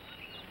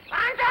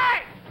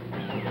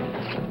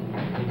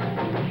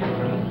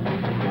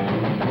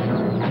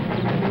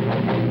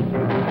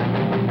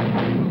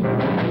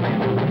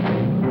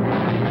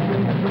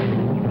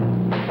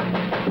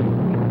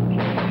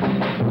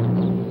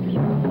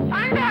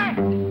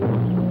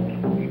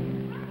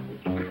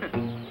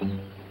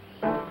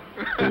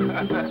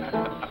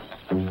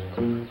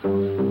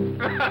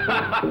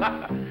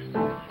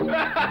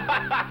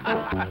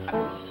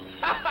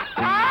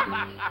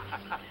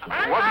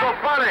 What's so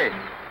funny?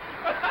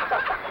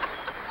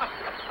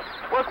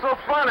 What's so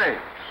funny?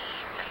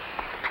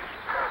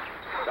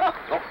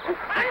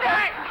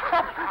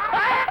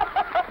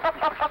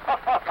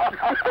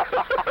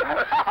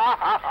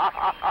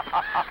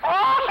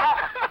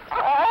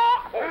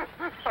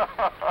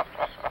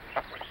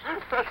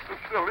 That's the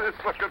silliest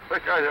looking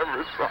thing I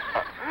ever saw.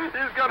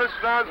 He's got a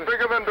schnoz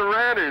bigger than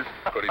Durani's.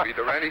 Could he be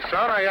Durani's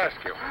son, I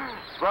ask you?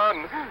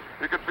 Son,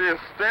 he could be a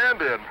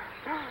stand-in.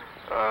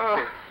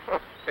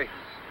 Hey.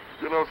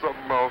 You know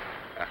something, Mo?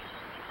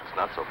 It's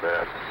not so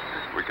bad.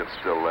 We can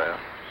still laugh.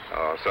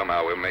 Oh,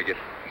 somehow we'll make it.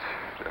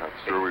 Yeah, I'm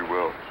sure we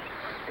will.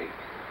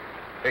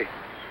 Hey.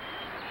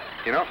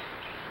 You know,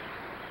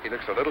 he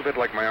looks a little bit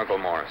like my Uncle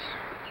Morris.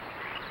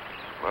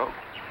 Well,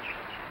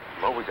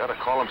 Mo, we gotta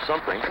call him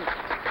something.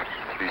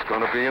 If he's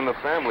gonna be in the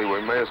family,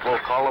 we may as well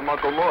call him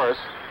Uncle Morris.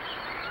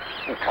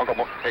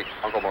 Hey,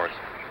 Uncle Morris.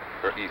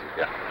 Very easy,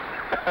 yeah.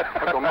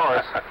 Uncle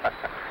Morris,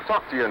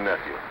 talk to your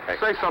nephew. Hey.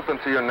 Say something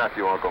to your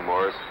nephew, Uncle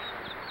Morris.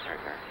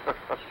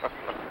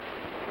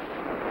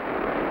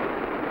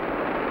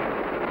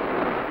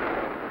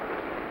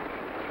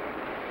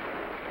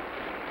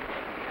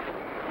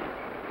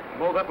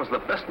 Well, that was the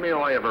best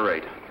meal I ever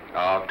ate.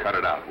 Oh, cut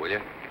it out, will you?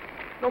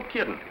 No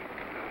kidding.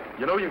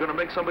 You know, you're going to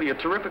make somebody a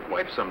terrific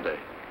wife someday.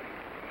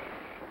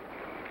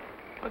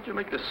 How'd you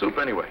make this soup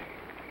anyway?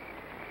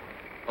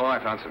 Oh, I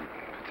found some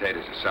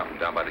potatoes or something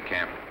down by the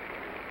camp.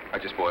 I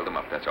just boiled them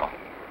up, that's all.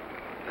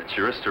 That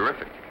sure is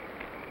terrific.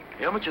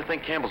 Hey, how much you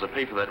think Campbell's would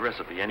pay for that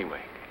recipe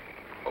anyway?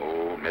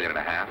 Oh, $1.5 million.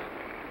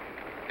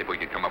 If we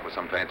could come up with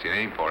some fancy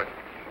name for it.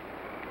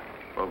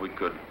 Well, we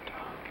could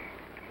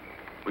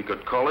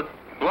call it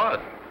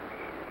blood.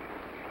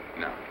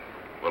 No.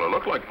 Well, it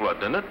looked like blood,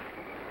 didn't it?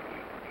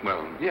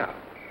 Well, yeah,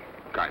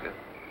 kind of.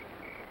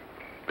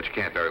 But you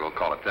can't very well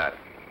call it that.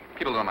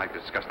 People don't like to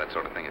discuss that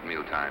sort of thing at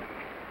mealtime.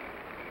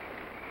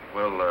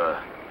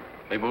 Well,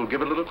 maybe we'll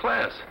give it a little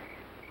class.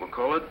 We'll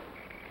call it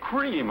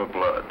cream of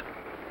blood.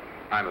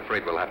 I'm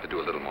afraid we'll have to do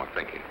a little more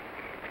thinking.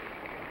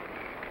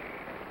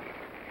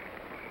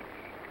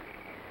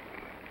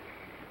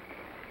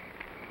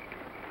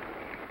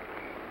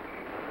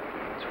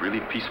 It's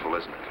really peaceful,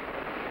 isn't it?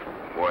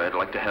 Boy, I'd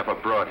like to have a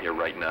broad here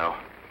right now.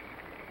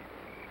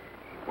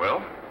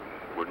 Well,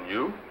 wouldn't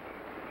you?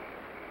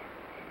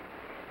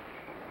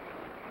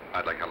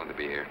 I'd like Helen to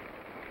be here.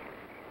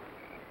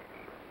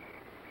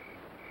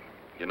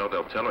 You know,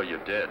 they'll tell her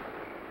you're dead.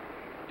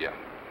 Yeah.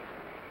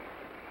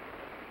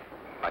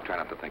 I try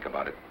not to think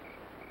about it.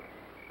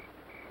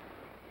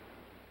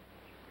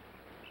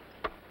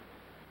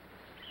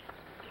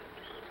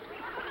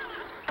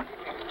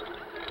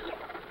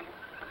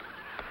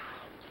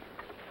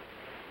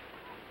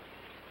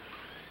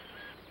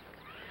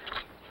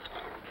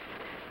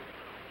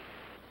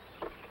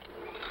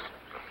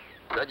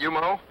 Is that you,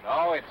 Mo?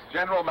 No, it's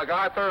General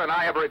MacArthur, and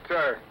I have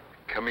returned.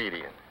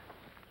 Comedian.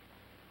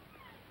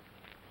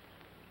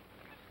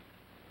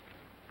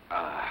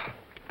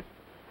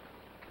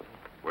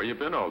 Where you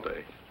been all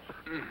day?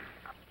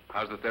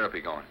 How's the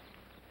therapy going?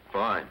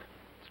 Fine.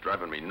 It's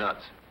driving me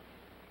nuts.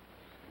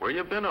 Where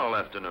you been all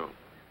afternoon?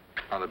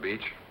 On the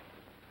beach?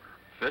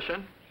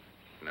 Fishing?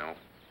 No.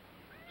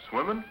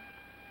 Swimming?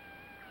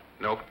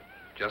 Nope.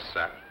 Just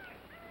sat.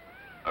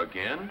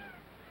 Again?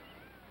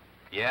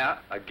 Yeah,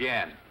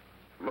 again.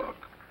 Look,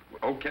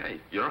 okay.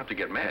 You don't have to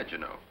get mad, you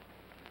know.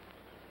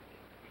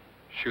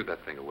 Shoo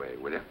that thing away,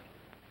 will you?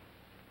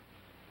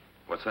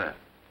 What's that?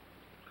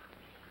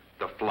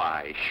 The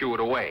fly. Shoo it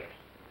away.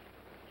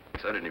 I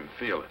didn't even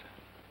feel it.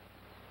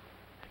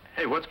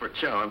 Hey, what's for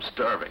chow? I'm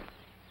starving.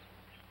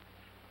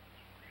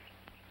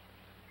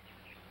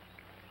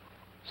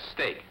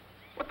 Steak.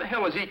 What the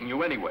hell is eating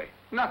you anyway?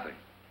 Nothing.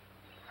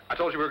 I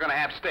told you we were going to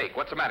have steak.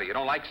 What's the matter? You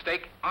don't like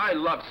steak? I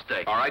love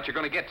steak. All right, you're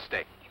going to get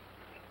steak.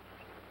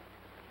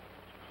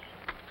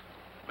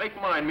 Make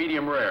mine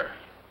medium rare.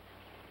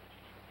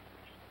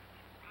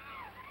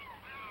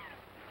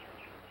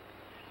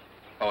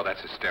 Oh,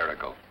 that's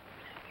hysterical.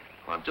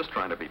 Well, I'm just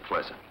trying to be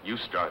pleasant. You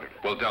started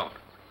it. Well, don't.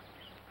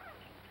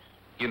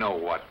 You know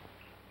what?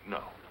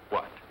 No.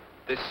 What?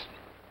 This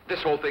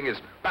whole thing is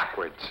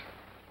backwards.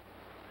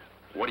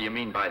 What do you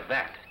mean by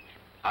that?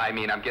 I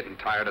mean, I'm getting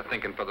tired of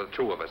thinking for the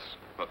two of us.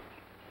 Look,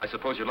 I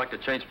suppose you'd like to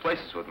change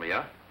places with me,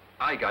 huh?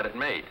 I got it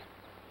made.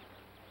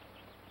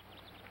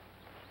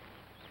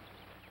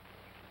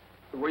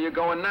 Where you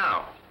going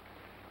now?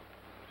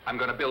 I'm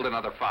going to build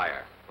another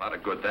fire. A lot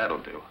of good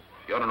that'll do.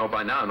 You ought to know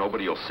by now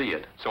nobody will see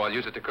it. So I'll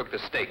use it to cook the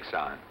steaks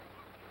on.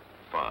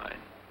 Fine.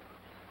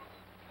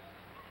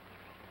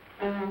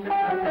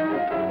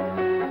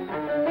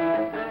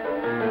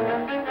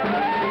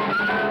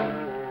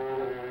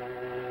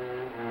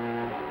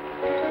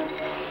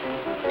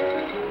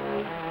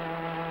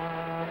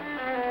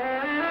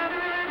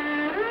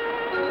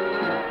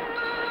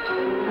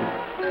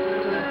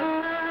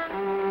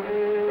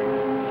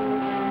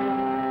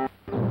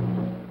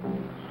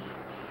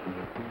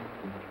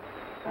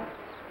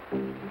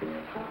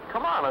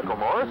 Come on, Uncle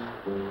Morris.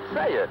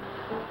 Say it.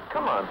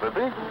 Come on,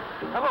 Bippy.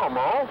 Hello,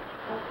 Mo.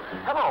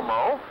 Hello,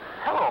 Mo.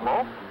 Hello,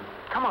 Mo.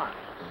 Come on.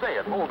 Say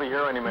it. Mo will be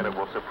here any minute.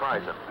 We'll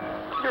surprise him.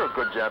 You're a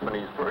good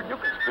Japanese bird. You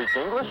can speak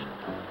English.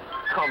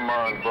 Come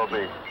on,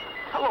 Bubby.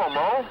 Hello,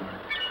 Mo.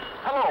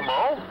 Hello,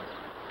 Mo.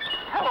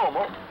 Hello,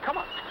 Mo. Come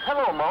on.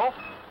 Hello, Mo.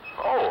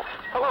 Oh,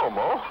 hello,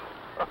 Mo.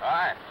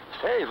 Hi.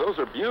 Hey, those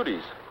are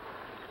beauties.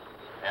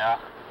 Yeah?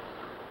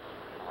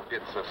 I'm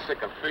getting so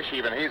sick of fish,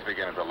 even he's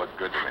beginning to look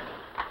good to me.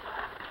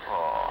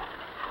 Oh,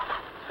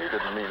 he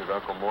didn't mean it,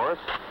 Uncle Morris.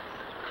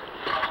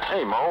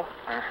 Hey, Mo.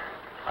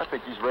 I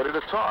think he's ready to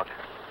talk.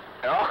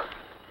 Oh?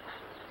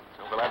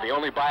 So we'll have the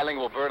only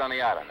bilingual bird on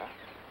the island, huh?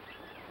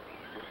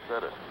 You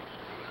said it.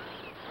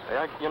 Hey,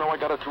 I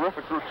got a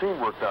terrific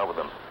routine worked out with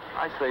him.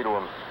 I say to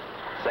him,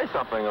 say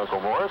something, Uncle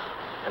Morris.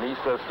 And he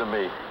says to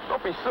me,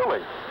 don't be silly.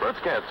 Birds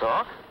can't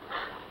talk.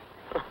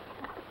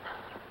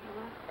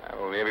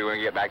 Well, maybe when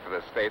we get back to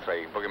the States,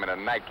 I can book him in a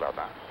nightclub,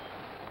 huh?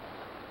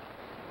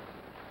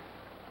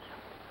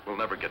 We'll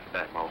never get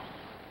back, Mo.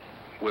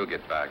 We'll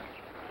get back.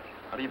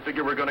 How do you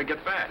figure we're going to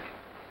get back?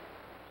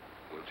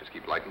 We'll just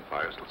keep lighting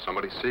fires till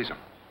somebody sees them.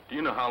 Do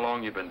you know how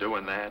long you've been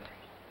doing that?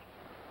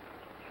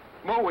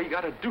 Mo, we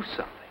got to do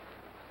something.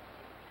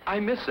 I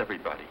miss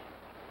everybody.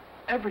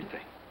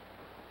 Everything.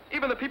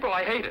 Even the people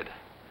I hated.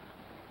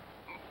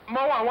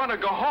 Mo, I want to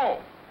go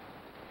home.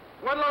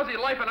 One lousy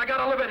life and I got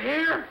to live it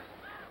here?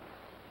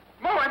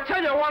 Mo, I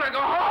tell you, I want to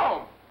go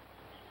home.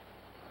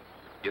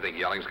 You think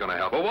yelling's gonna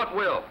help? Well, what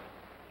will?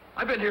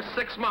 I've been here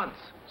 6 months.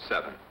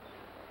 7.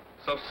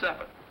 So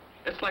 7.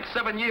 It's like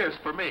 7 years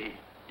for me.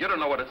 You don't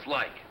know what it's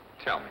like.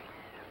 Tell me.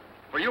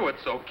 For you,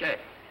 it's okay.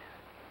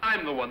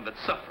 I'm the one that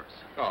suffers.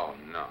 Oh,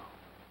 no.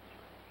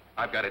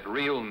 I've got it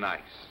real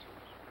nice.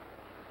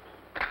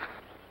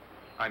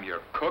 I'm your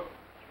cook,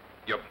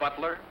 your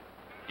butler,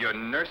 your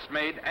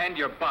nursemaid, and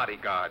your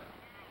bodyguard.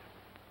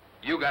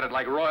 You got it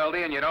like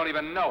royalty and you don't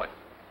even know it.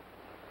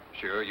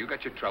 Sure, you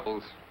got your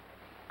troubles,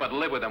 but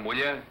live with them, will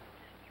you?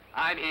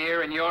 I'm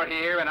here and you're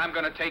here and I'm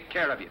going to take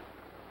care of you.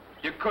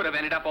 You could have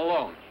ended up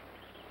alone.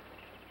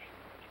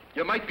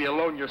 You might be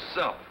alone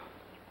yourself.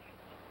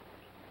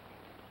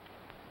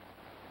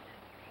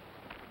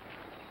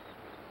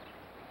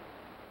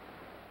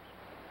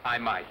 I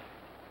might.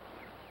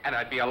 And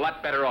I'd be a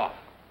lot better off.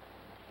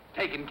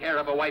 Taking care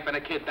of a wife and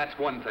a kid, that's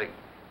one thing.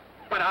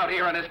 But out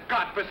here on this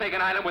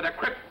godforsaken island with a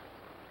crip...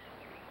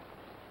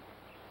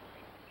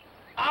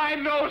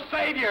 I'm no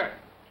savior!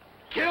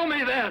 Kill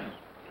me then!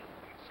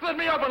 Slit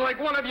me open like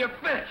one of your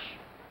fish!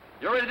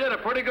 You already did a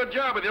pretty good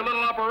job with your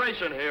little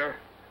operation here.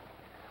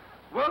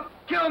 Well,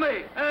 kill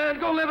me and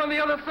go live on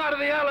the other side of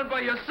the island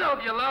by yourself,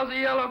 you lousy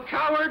yellow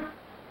coward!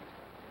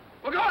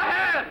 Well, go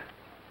ahead!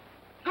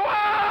 Go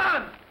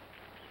on!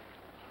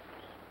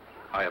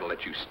 I ought to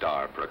let you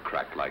starve for a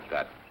crack like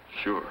that.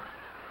 Sure.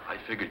 I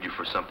figured you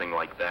for something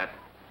like that.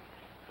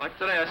 Like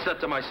today, I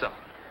said to myself,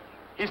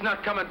 he's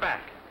not coming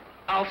back.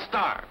 I'll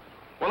starve.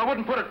 Well, I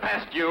wouldn't put it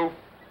past you.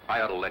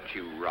 I ought to let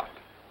you rot.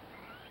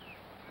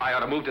 I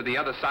ought to move to the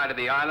other side of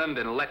the island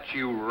and let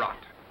you rot.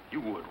 You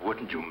would,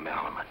 wouldn't you,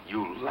 Malaman?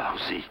 You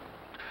lousy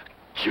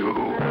Jew.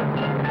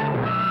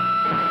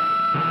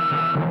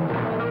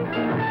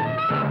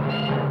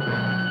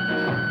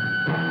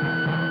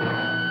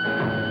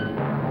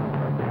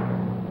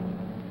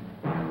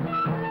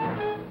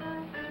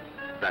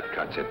 That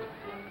cuts it.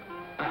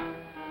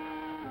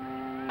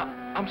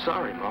 I'm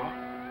sorry, Mo.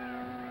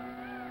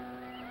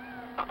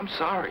 I'm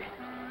sorry.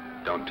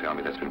 Don't tell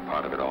me that's been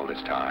part of it all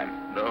this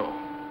time. No.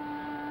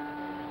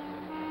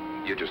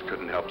 You just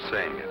couldn't help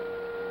saying it.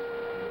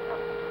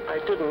 I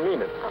didn't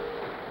mean it.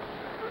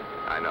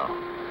 I know.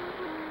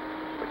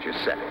 But but you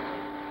said it.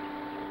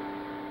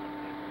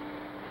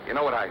 You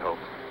know what I hope?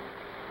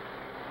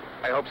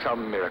 I hope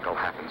some miracle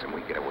happens and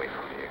we get away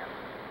from here.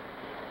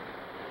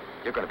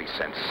 You're going to be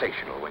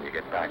sensational when you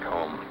get back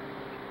home.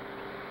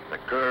 The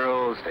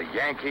girls, the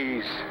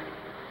Yankees,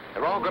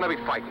 they're all going to be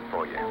fighting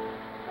for you.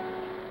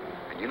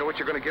 And you know what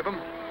you're going to give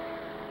them?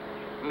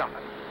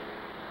 Nothing.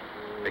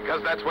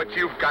 Because that's what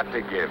you've got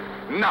to give.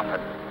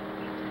 Nothing.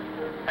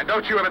 And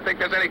don't you ever think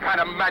there's any kind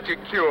of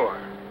magic cure.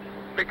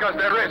 Because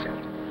there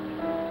isn't.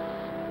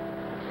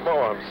 Mo,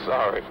 I'm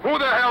sorry. Who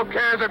the hell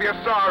cares if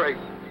you're sorry?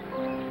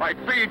 I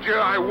feed you,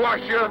 I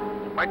wash you,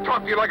 I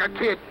talk to you like a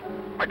kid.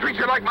 I treat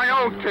you like my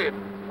own kid.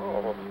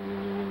 Oh,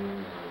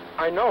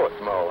 I know it,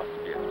 Mo.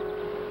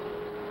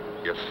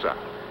 Yes, sir.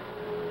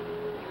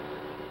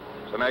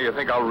 So now you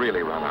think I'll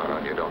really run out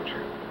on you, don't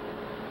you?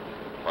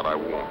 But I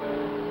won't.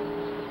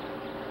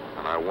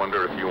 And I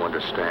wonder if you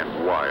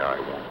understand why I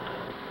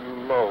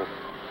won't. Mo,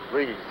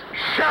 please.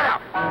 Shut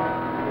up!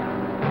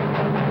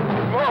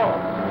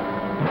 Mo!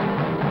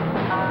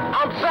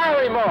 I'm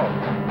sorry, Mo!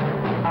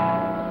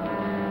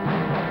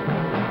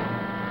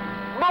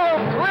 Mo,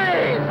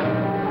 please!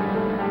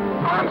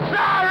 I'm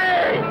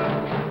sorry!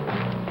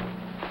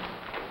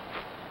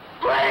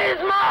 Please,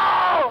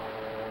 Mo!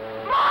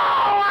 Mo,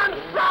 I'm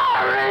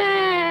sorry!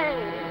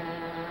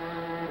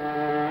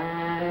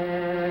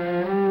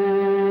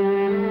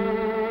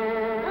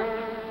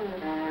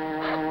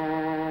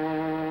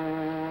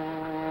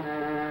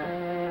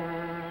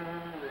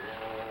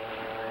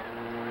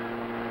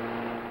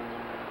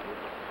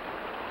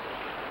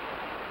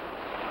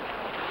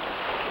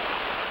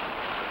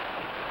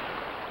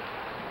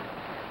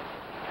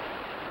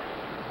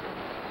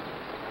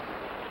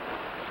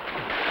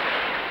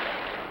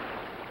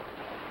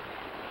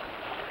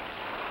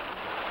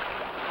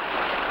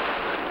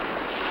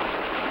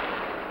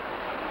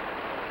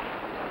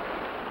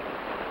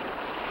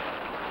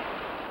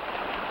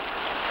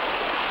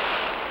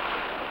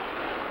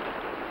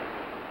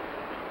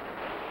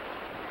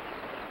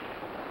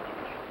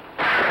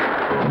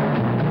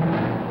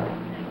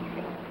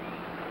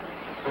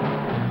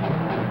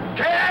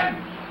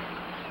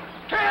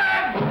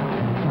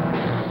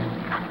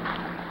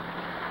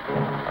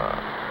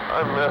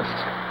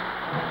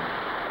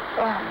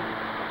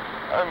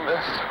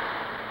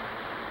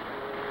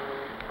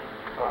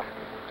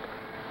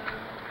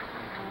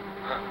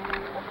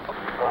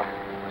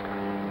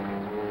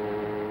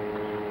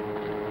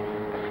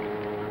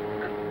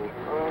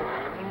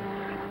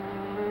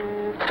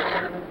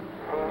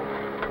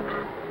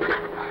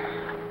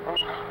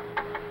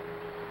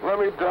 Let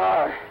me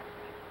die.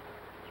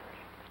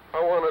 I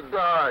want to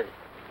die.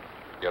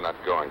 You're not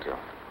going to.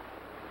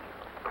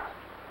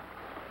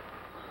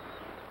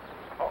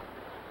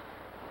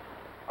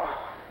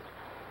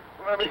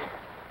 Let me...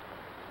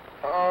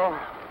 Oh.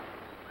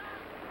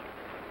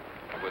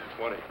 With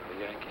 20 for the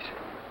Yankees.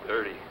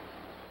 30.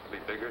 It'll be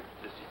bigger.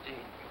 This is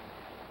Gene.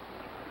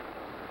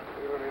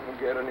 We don't even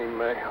get any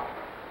mail.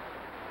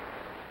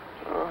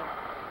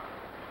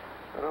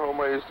 At home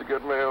I used to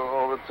get mail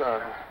all the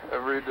time,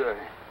 every day.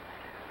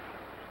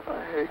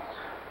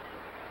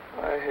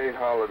 I hate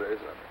holidays.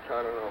 I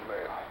kind of no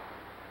mail.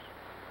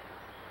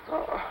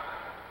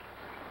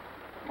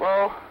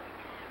 Mo,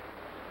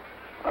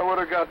 I would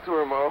have got to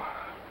her, Mo.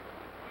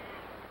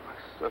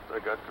 Except I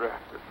got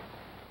drafted.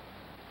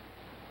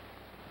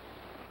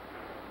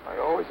 I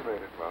always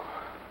made it, Mo.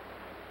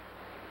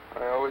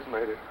 I always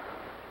made it.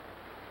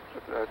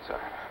 At that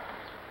time.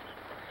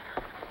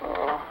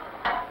 Oh.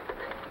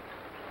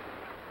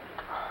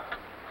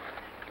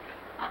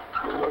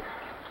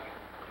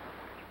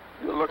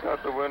 You look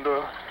out the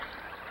window,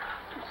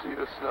 you see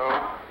the snow.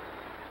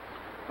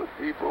 The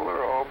people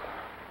are all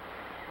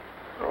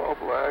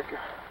black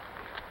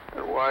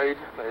and white.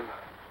 They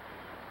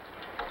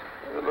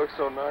look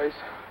so nice.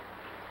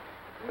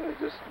 They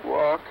just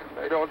walk and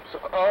they don't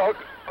talk.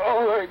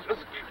 Oh, they just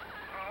keep...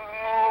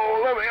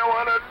 Oh, let me, I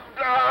want to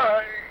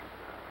die.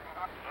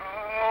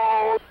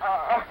 Oh,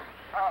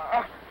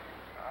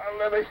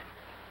 let me...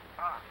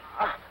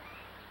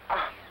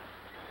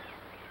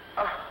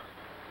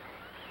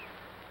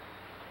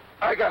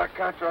 I got a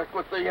contract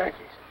with the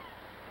Yankees.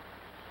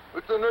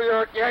 With the New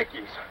York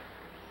Yankees.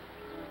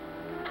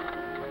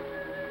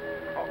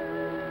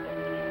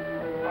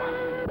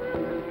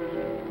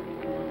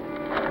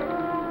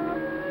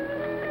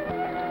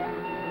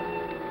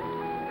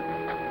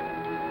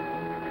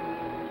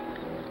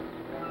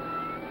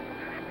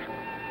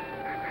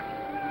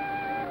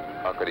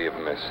 How could he have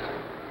missed?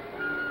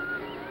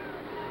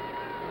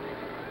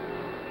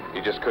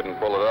 He just couldn't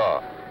pull it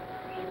off.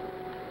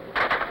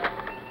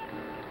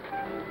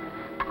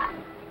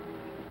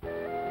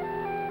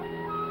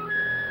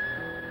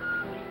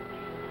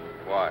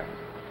 Why?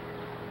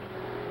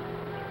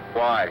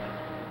 Why?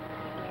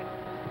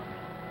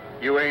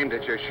 You aimed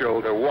at your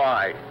shoulder.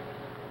 Why?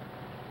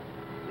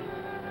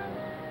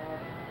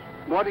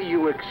 What do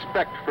you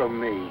expect from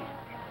me?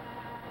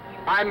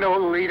 I'm no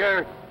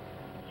leader.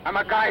 I'm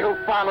a guy who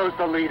follows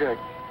the leader.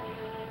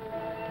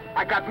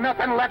 I got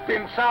nothing left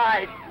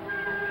inside.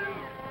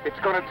 It's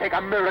going to take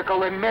a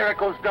miracle, and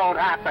miracles don't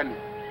happen.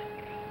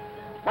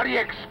 What do you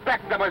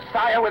expect, the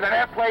Messiah with an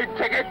airplane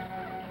ticket?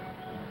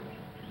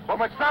 Well,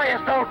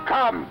 Messiahs don't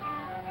come,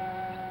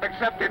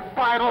 except in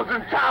Bibles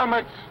and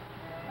Talmuds.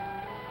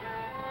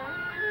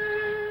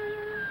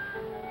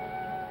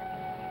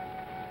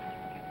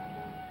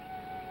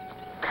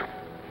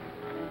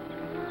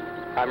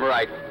 I'm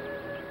right.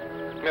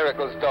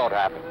 Miracles don't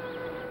happen.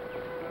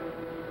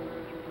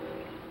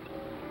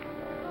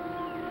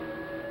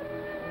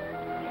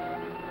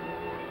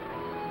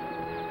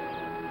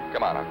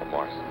 Come on, Uncle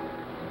Morris.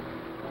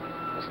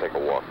 Let's take a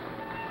walk.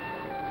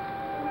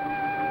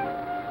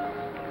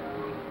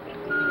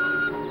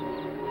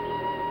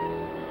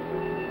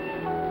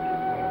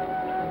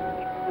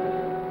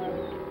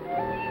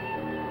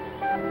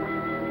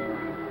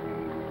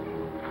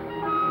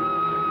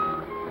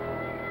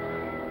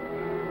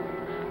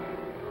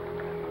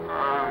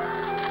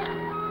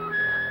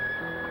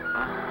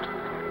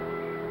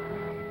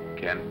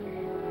 Ken?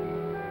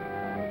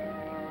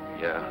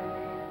 Yeah.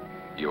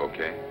 You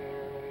okay?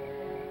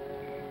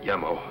 Yeah,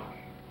 Mo.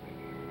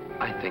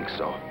 I think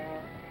so.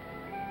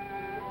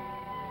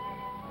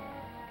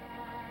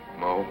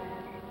 Mo?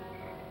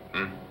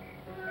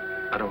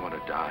 I don't want to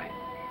die.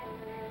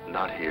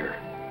 Not here.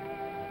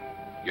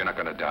 You're not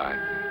gonna die.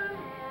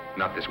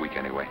 Not this week,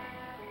 anyway.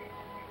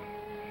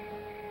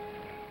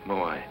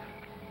 Mo,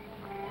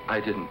 I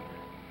didn't...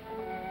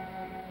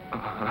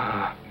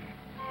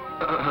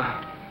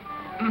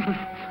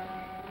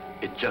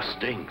 It just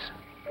stings.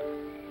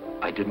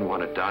 I didn't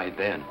want to die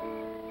then.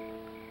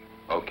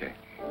 Okay.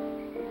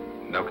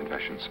 No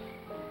confessions.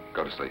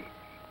 Go to sleep.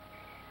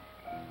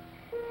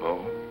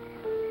 Mo,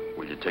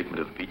 will you take me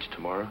to the beach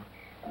tomorrow?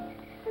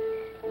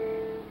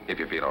 If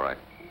you feel all right.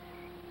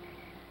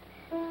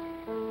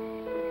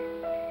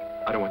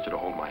 I don't want you to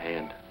hold my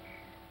hand.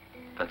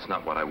 That's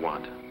not what I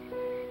want.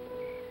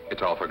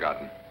 It's all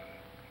forgotten.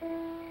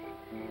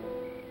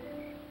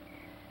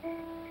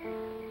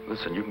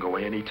 Listen, you can go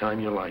away any time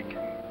you like.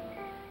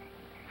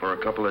 For a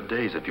couple of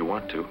days if you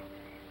want to.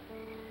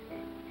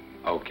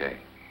 Okay.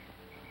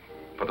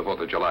 For the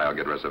 4th of July, I'll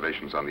get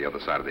reservations on the other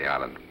side of the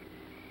island.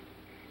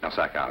 Now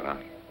sack out, huh?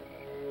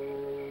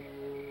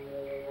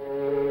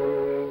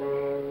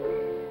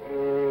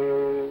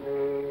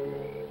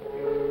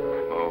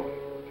 Oh,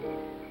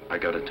 I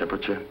got a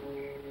temperature?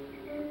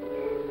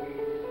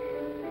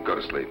 Go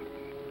to sleep.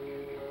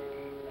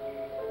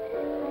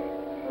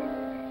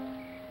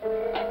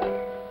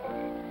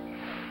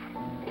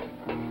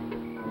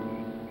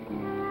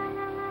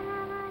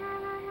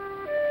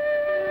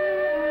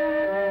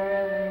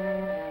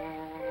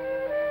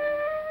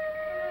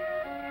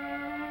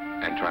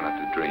 And try not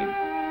to dream.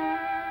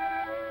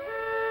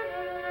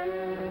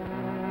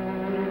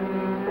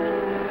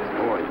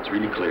 Boy, it's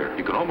really clear.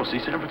 You can almost see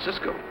San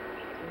Francisco.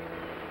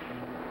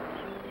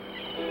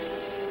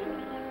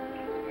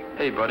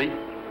 Hey, buddy.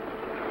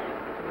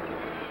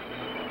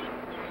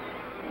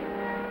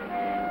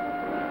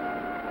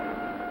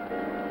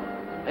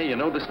 Hey, you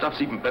know, this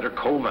stuff's even better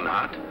cold than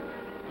hot.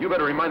 You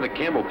better remind the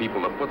Campbell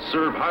people to put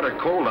serve hot or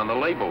cold on the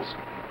labels.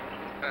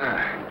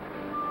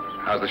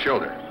 How's the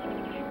shoulder?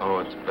 Oh,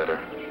 it's better.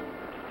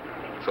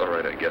 It's all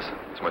right, I guess.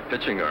 It's my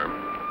pitching arm.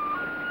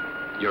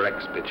 Your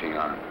ex-pitching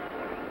arm.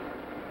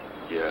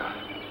 Yeah.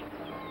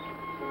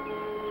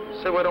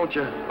 Say, why don't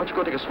you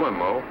go take a swim,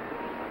 Mo?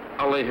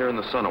 I'll lay here in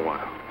the sun a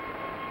while.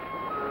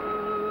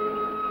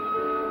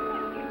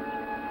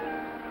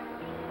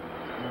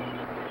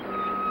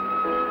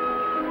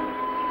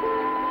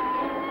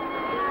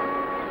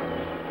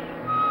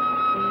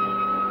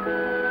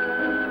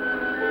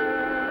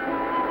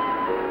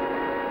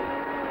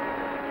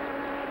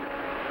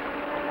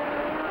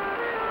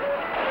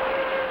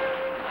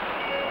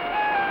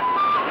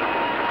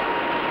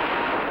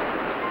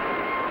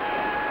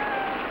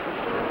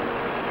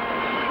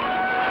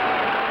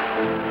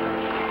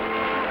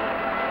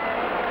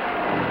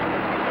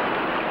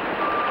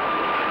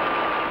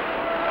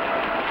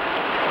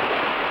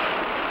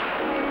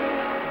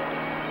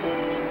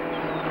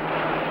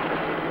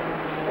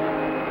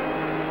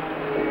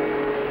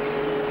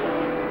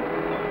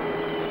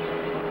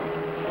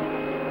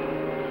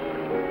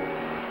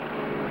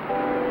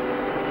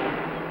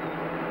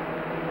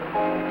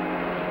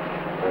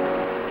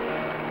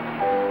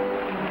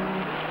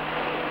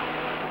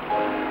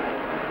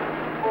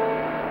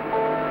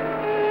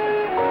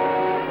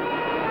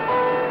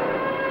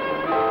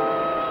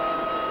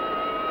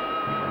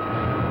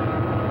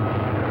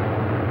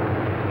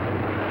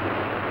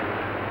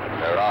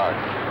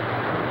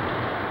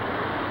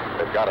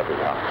 Gotta be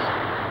ours.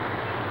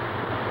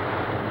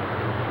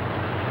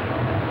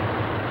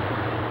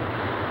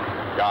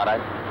 God,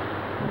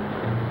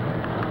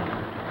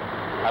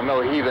 I'm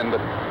no heathen,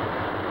 but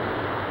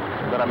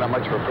I'm not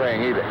much for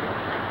praying either.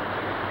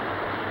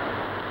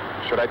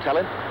 Should I tell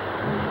him?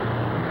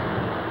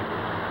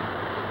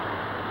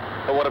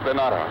 Or what if they're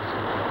not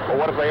ours? Or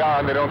what if they are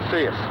and they don't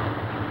see us?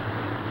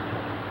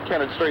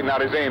 Kenneth straightened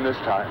out his aim this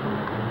time.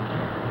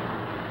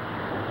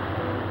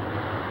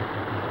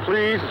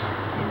 Please.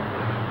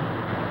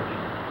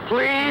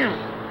 Please!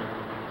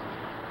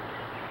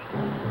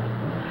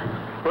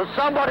 Will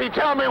somebody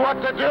tell me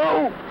what to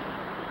do?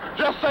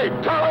 Just say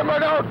tell him or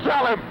don't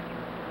tell him.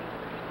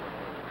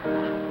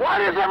 Why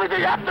does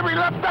everything have to be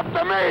left up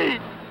to me?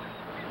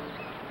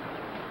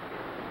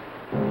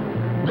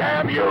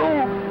 Damn you!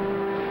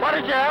 Why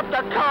did you have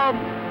to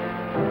come?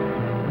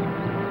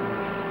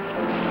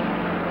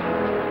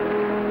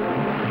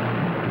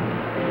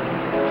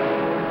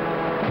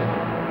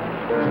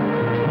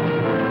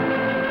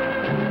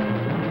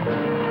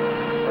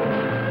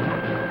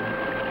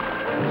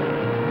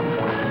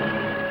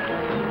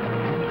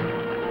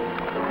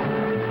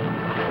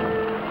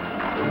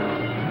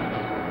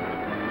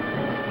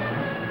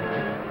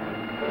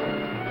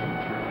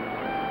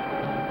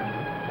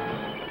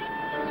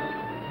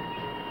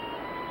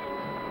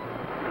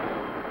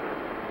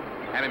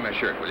 Hand me my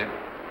shirt, will you?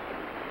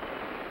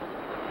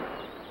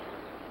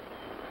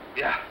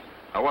 Yeah.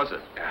 How was it?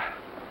 Yeah.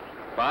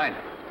 Fine.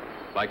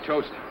 Like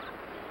toast.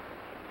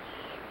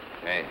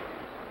 Hey,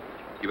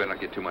 you better not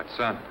get too much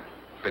sun.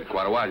 Been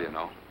quite a while, you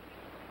know.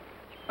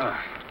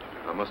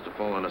 I must have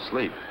fallen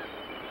asleep.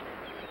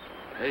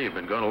 Hey, you've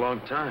been gone a long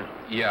time.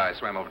 Yeah, I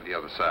swam over to the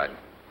other side.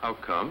 How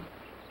come?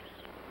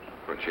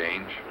 For a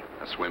change,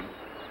 a swim.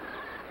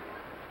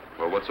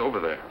 Well, what's over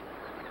there?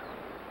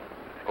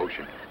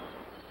 Ocean.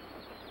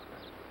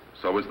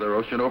 So is there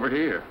ocean over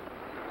here.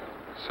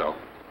 So?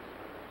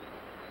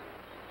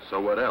 So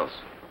what else?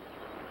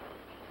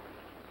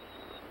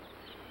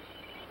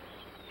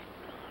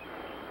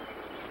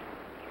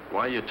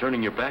 Why are you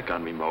turning your back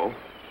on me, Mo?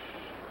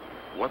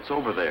 What's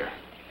over there?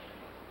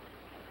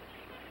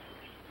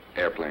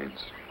 Airplanes.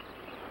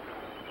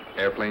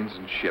 Airplanes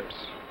and ships.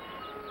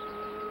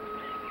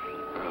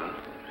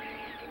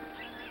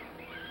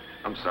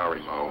 I'm sorry,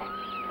 Mo.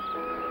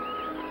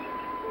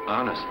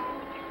 Honest,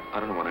 I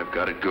don't know when I've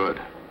got it good.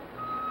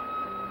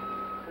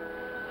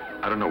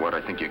 I don't know what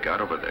I think you got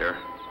over there.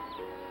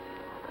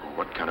 Or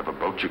what kind of a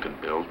boat you can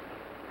build.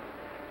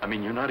 I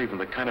mean, you're not even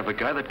the kind of a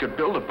guy that could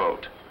build a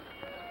boat.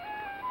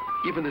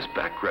 Even this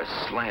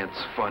backrest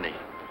slant's funny.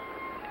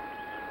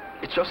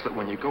 It's just that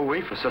when you go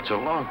away for such a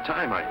long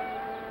time,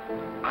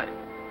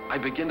 I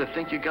begin to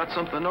think you got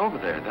something over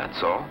there,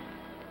 that's all.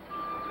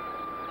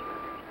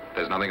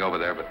 There's nothing over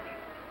there but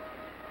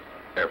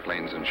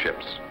airplanes and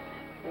ships.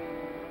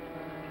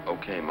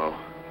 Okay, Mo.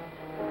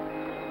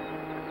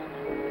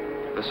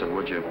 Listen,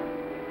 would you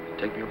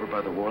take me over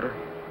by the water?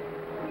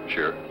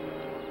 Sure.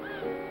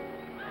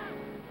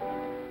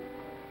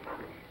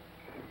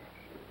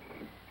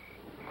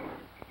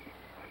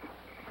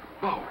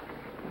 Mo.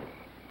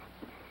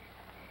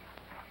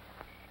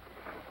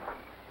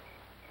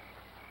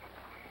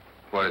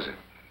 What is it?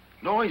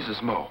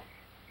 Noises, Mo.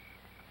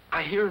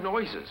 I hear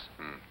noises.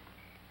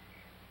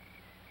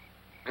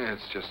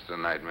 It's just a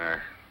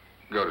nightmare.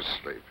 Go to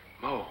sleep.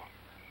 Mo,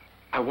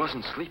 I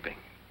wasn't sleeping.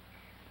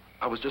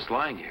 I was just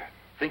lying here,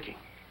 thinking.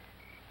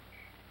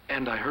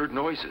 And I heard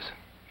noises.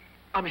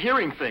 I'm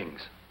hearing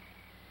things.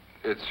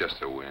 It's just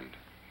the wind.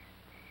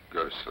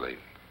 Go to sleep.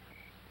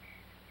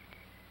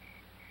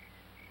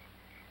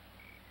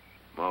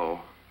 Mo,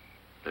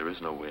 there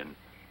is no wind.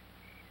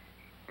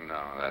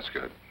 No, that's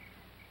good.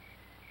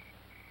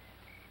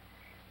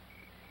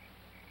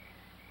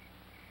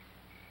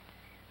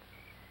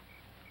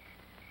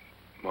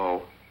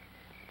 Mo,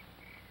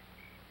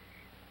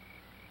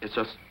 it's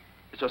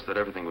just that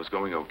everything was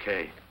going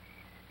okay.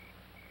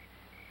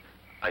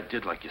 I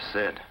did like you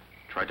said,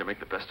 tried to make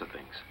the best of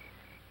things.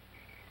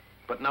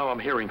 But now I'm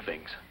hearing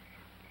things.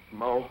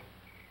 Mo,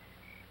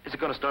 is it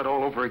going to start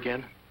all over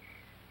again?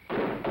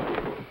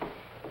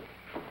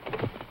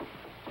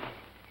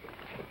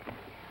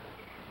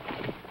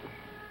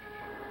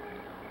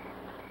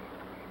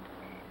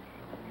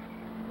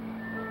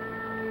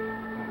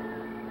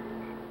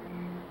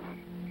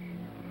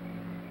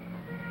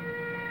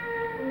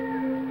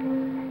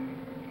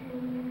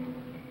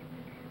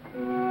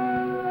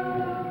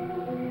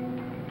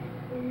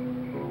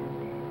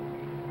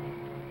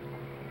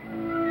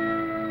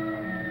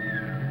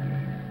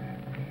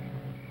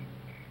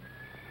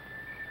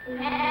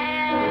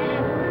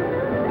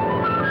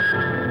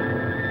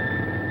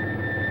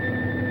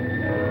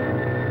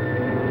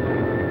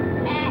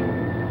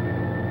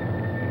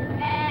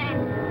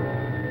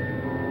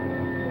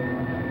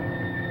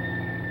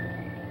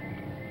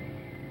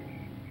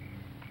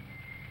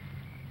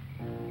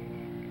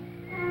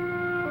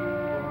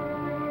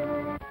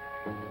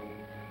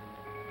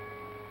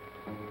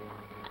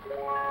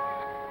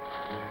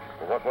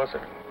 What was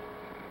it?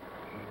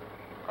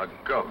 A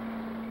goat.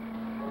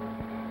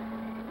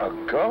 A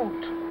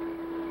goat?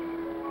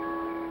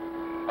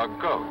 A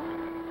goat.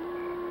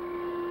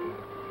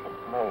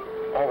 Mo,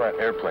 all that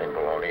airplane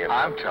baloney and...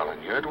 I'm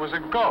telling you, it was a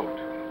goat.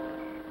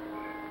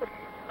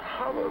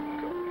 How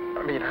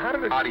did it...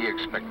 How do you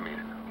expect me to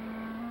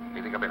know?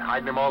 You think I've been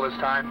hiding him all this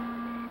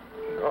time?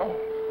 No.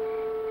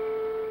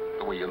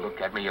 The way you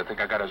look at me, you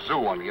think I got a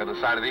zoo on the other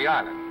side of the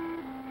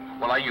island.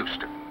 Well, I used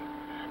to.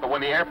 But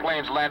when the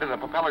airplanes landed, the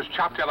propellers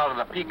chopped hell out of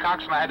the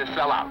peacocks and I had to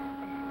sell out.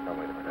 Now,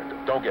 wait a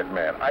minute. Don't get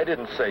mad. I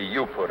didn't say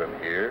you put him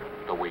here.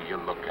 The way you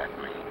look at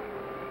me.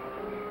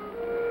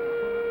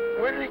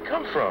 Where did he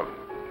come from?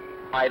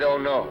 I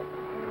don't know.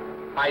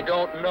 I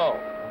don't know.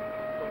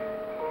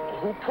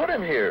 Who put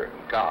him here?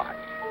 God.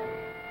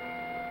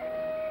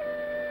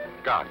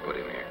 God put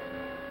him here.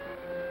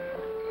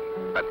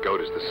 That goat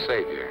is the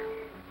savior.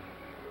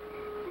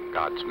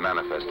 God's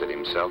manifested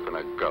himself in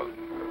a goat.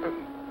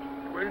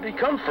 Where did he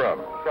come from?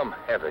 From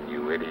heaven,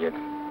 you idiot.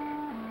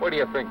 Where do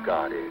you think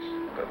God is?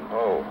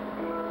 Oh,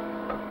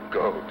 a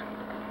goat.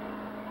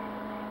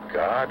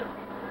 God?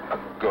 A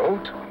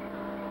goat?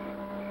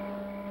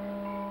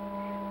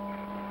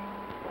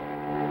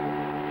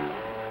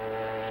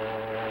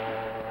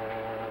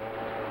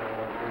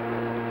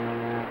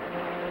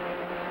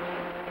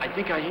 I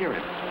think I hear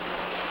him.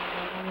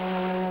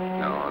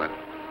 No,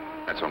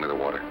 that's only the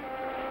water.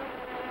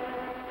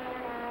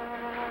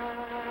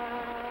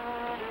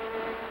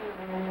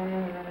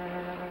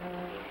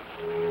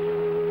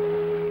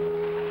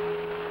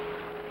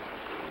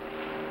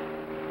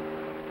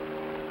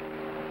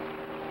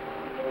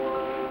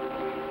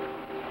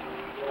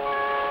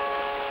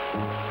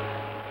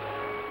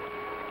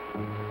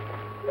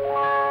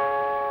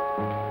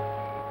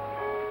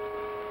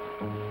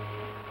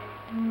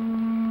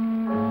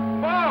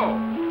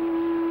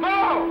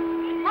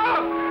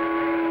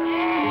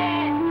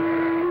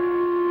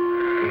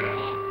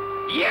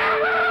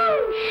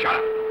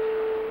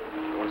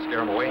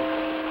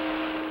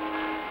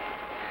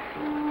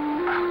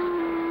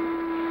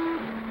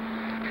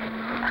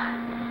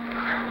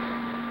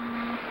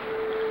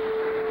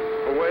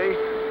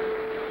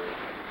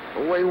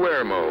 Away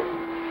where, Mo?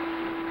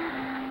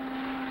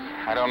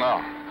 I don't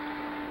know.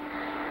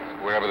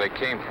 Wherever they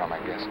came from, I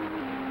guess.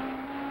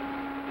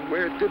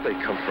 Where did they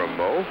come from,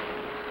 Mo?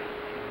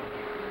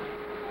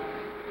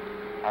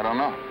 I don't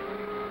know.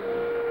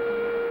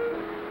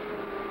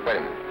 Wait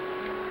a minute.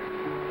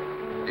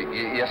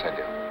 Yes, I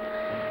do.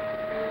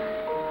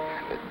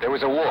 There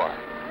was a war.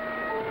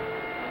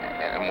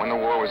 And when the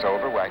war was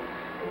over, why,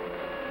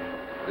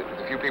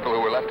 the few people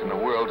who were left in the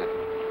world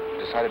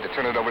decided to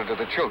turn it over to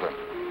the children.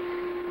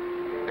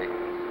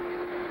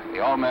 They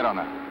all met on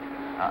a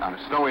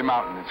snowy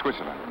mountain in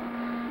Switzerland,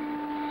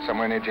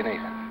 somewhere near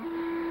Geneva.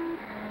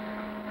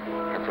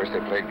 At first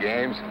they played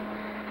games,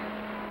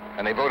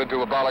 and they voted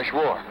to abolish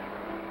war.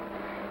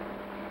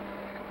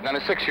 Then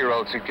a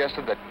 6-year-old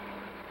suggested that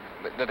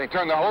they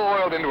turn the whole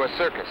world into a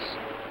circus.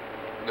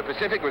 The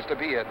Pacific was to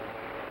be a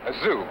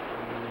zoo,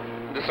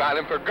 an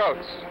asylum for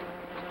goats.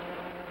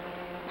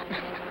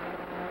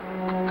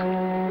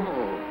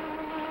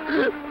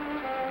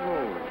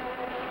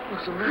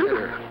 What's the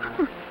matter?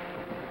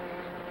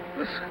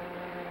 Listen,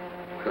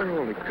 they're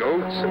only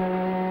goats.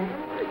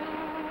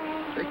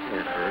 They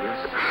can't hurt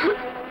us.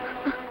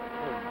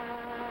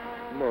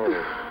 Mo,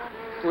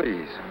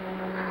 please.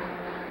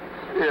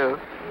 Yeah,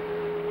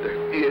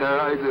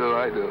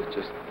 I know.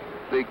 Just,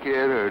 they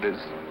can't hurt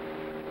us.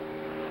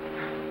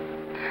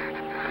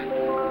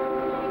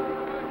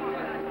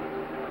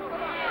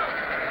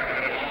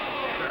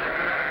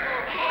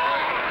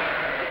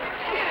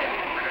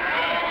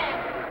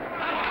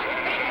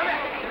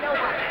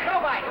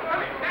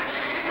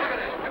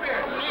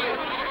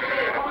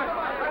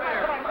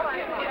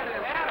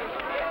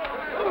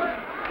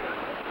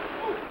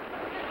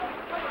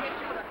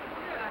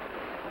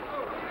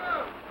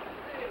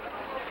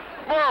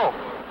 Mo!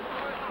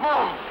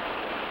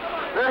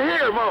 They're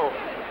here, Mo!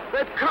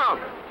 They've come!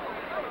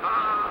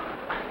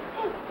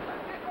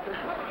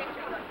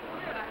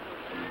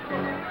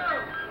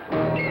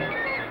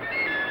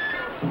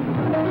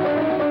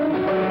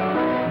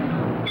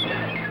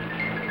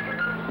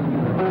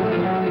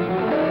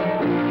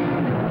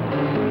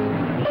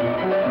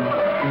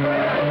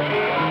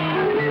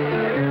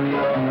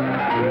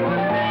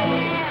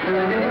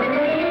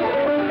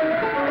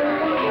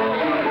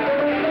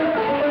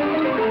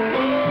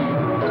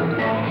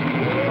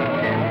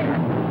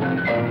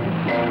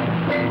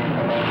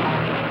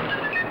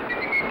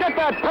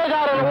 Pig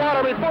out of the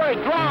water before he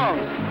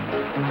drowns.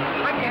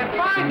 I can't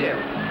find him.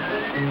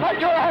 Put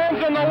your hands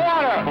in the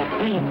water.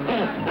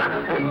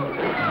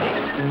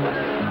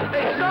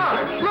 Hey,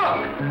 Sarge,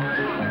 look.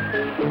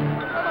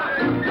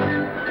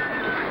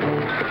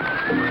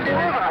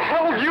 Where the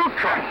hell did you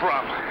come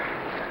from?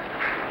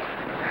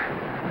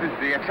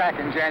 The attack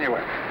in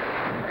January.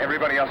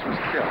 Everybody else was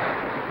killed.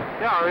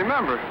 Yeah, I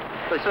remember.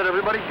 They said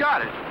everybody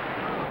got it.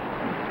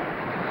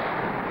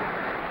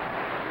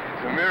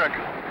 It's a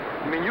miracle.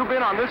 You mean you've been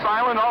on this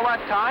island all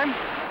that time?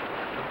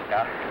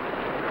 Yeah.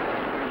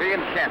 Me and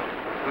Kent.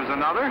 There's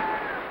another?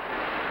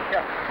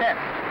 Yeah, Kent.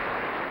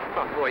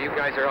 Oh, boy, you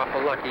guys are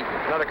awful lucky.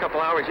 Another couple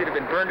hours, you'd have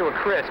been burned to a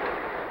crisp.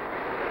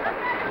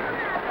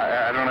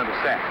 I don't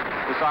understand.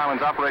 This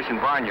island's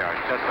Operation Barnyard,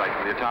 test site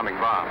for the atomic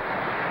bomb.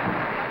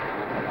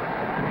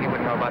 He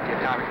wouldn't know about the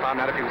atomic bomb,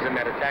 not if he was in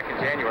that attack in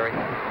January.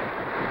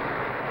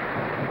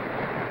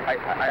 I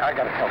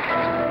gotta help you.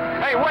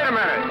 Hey, wait a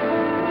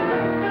minute!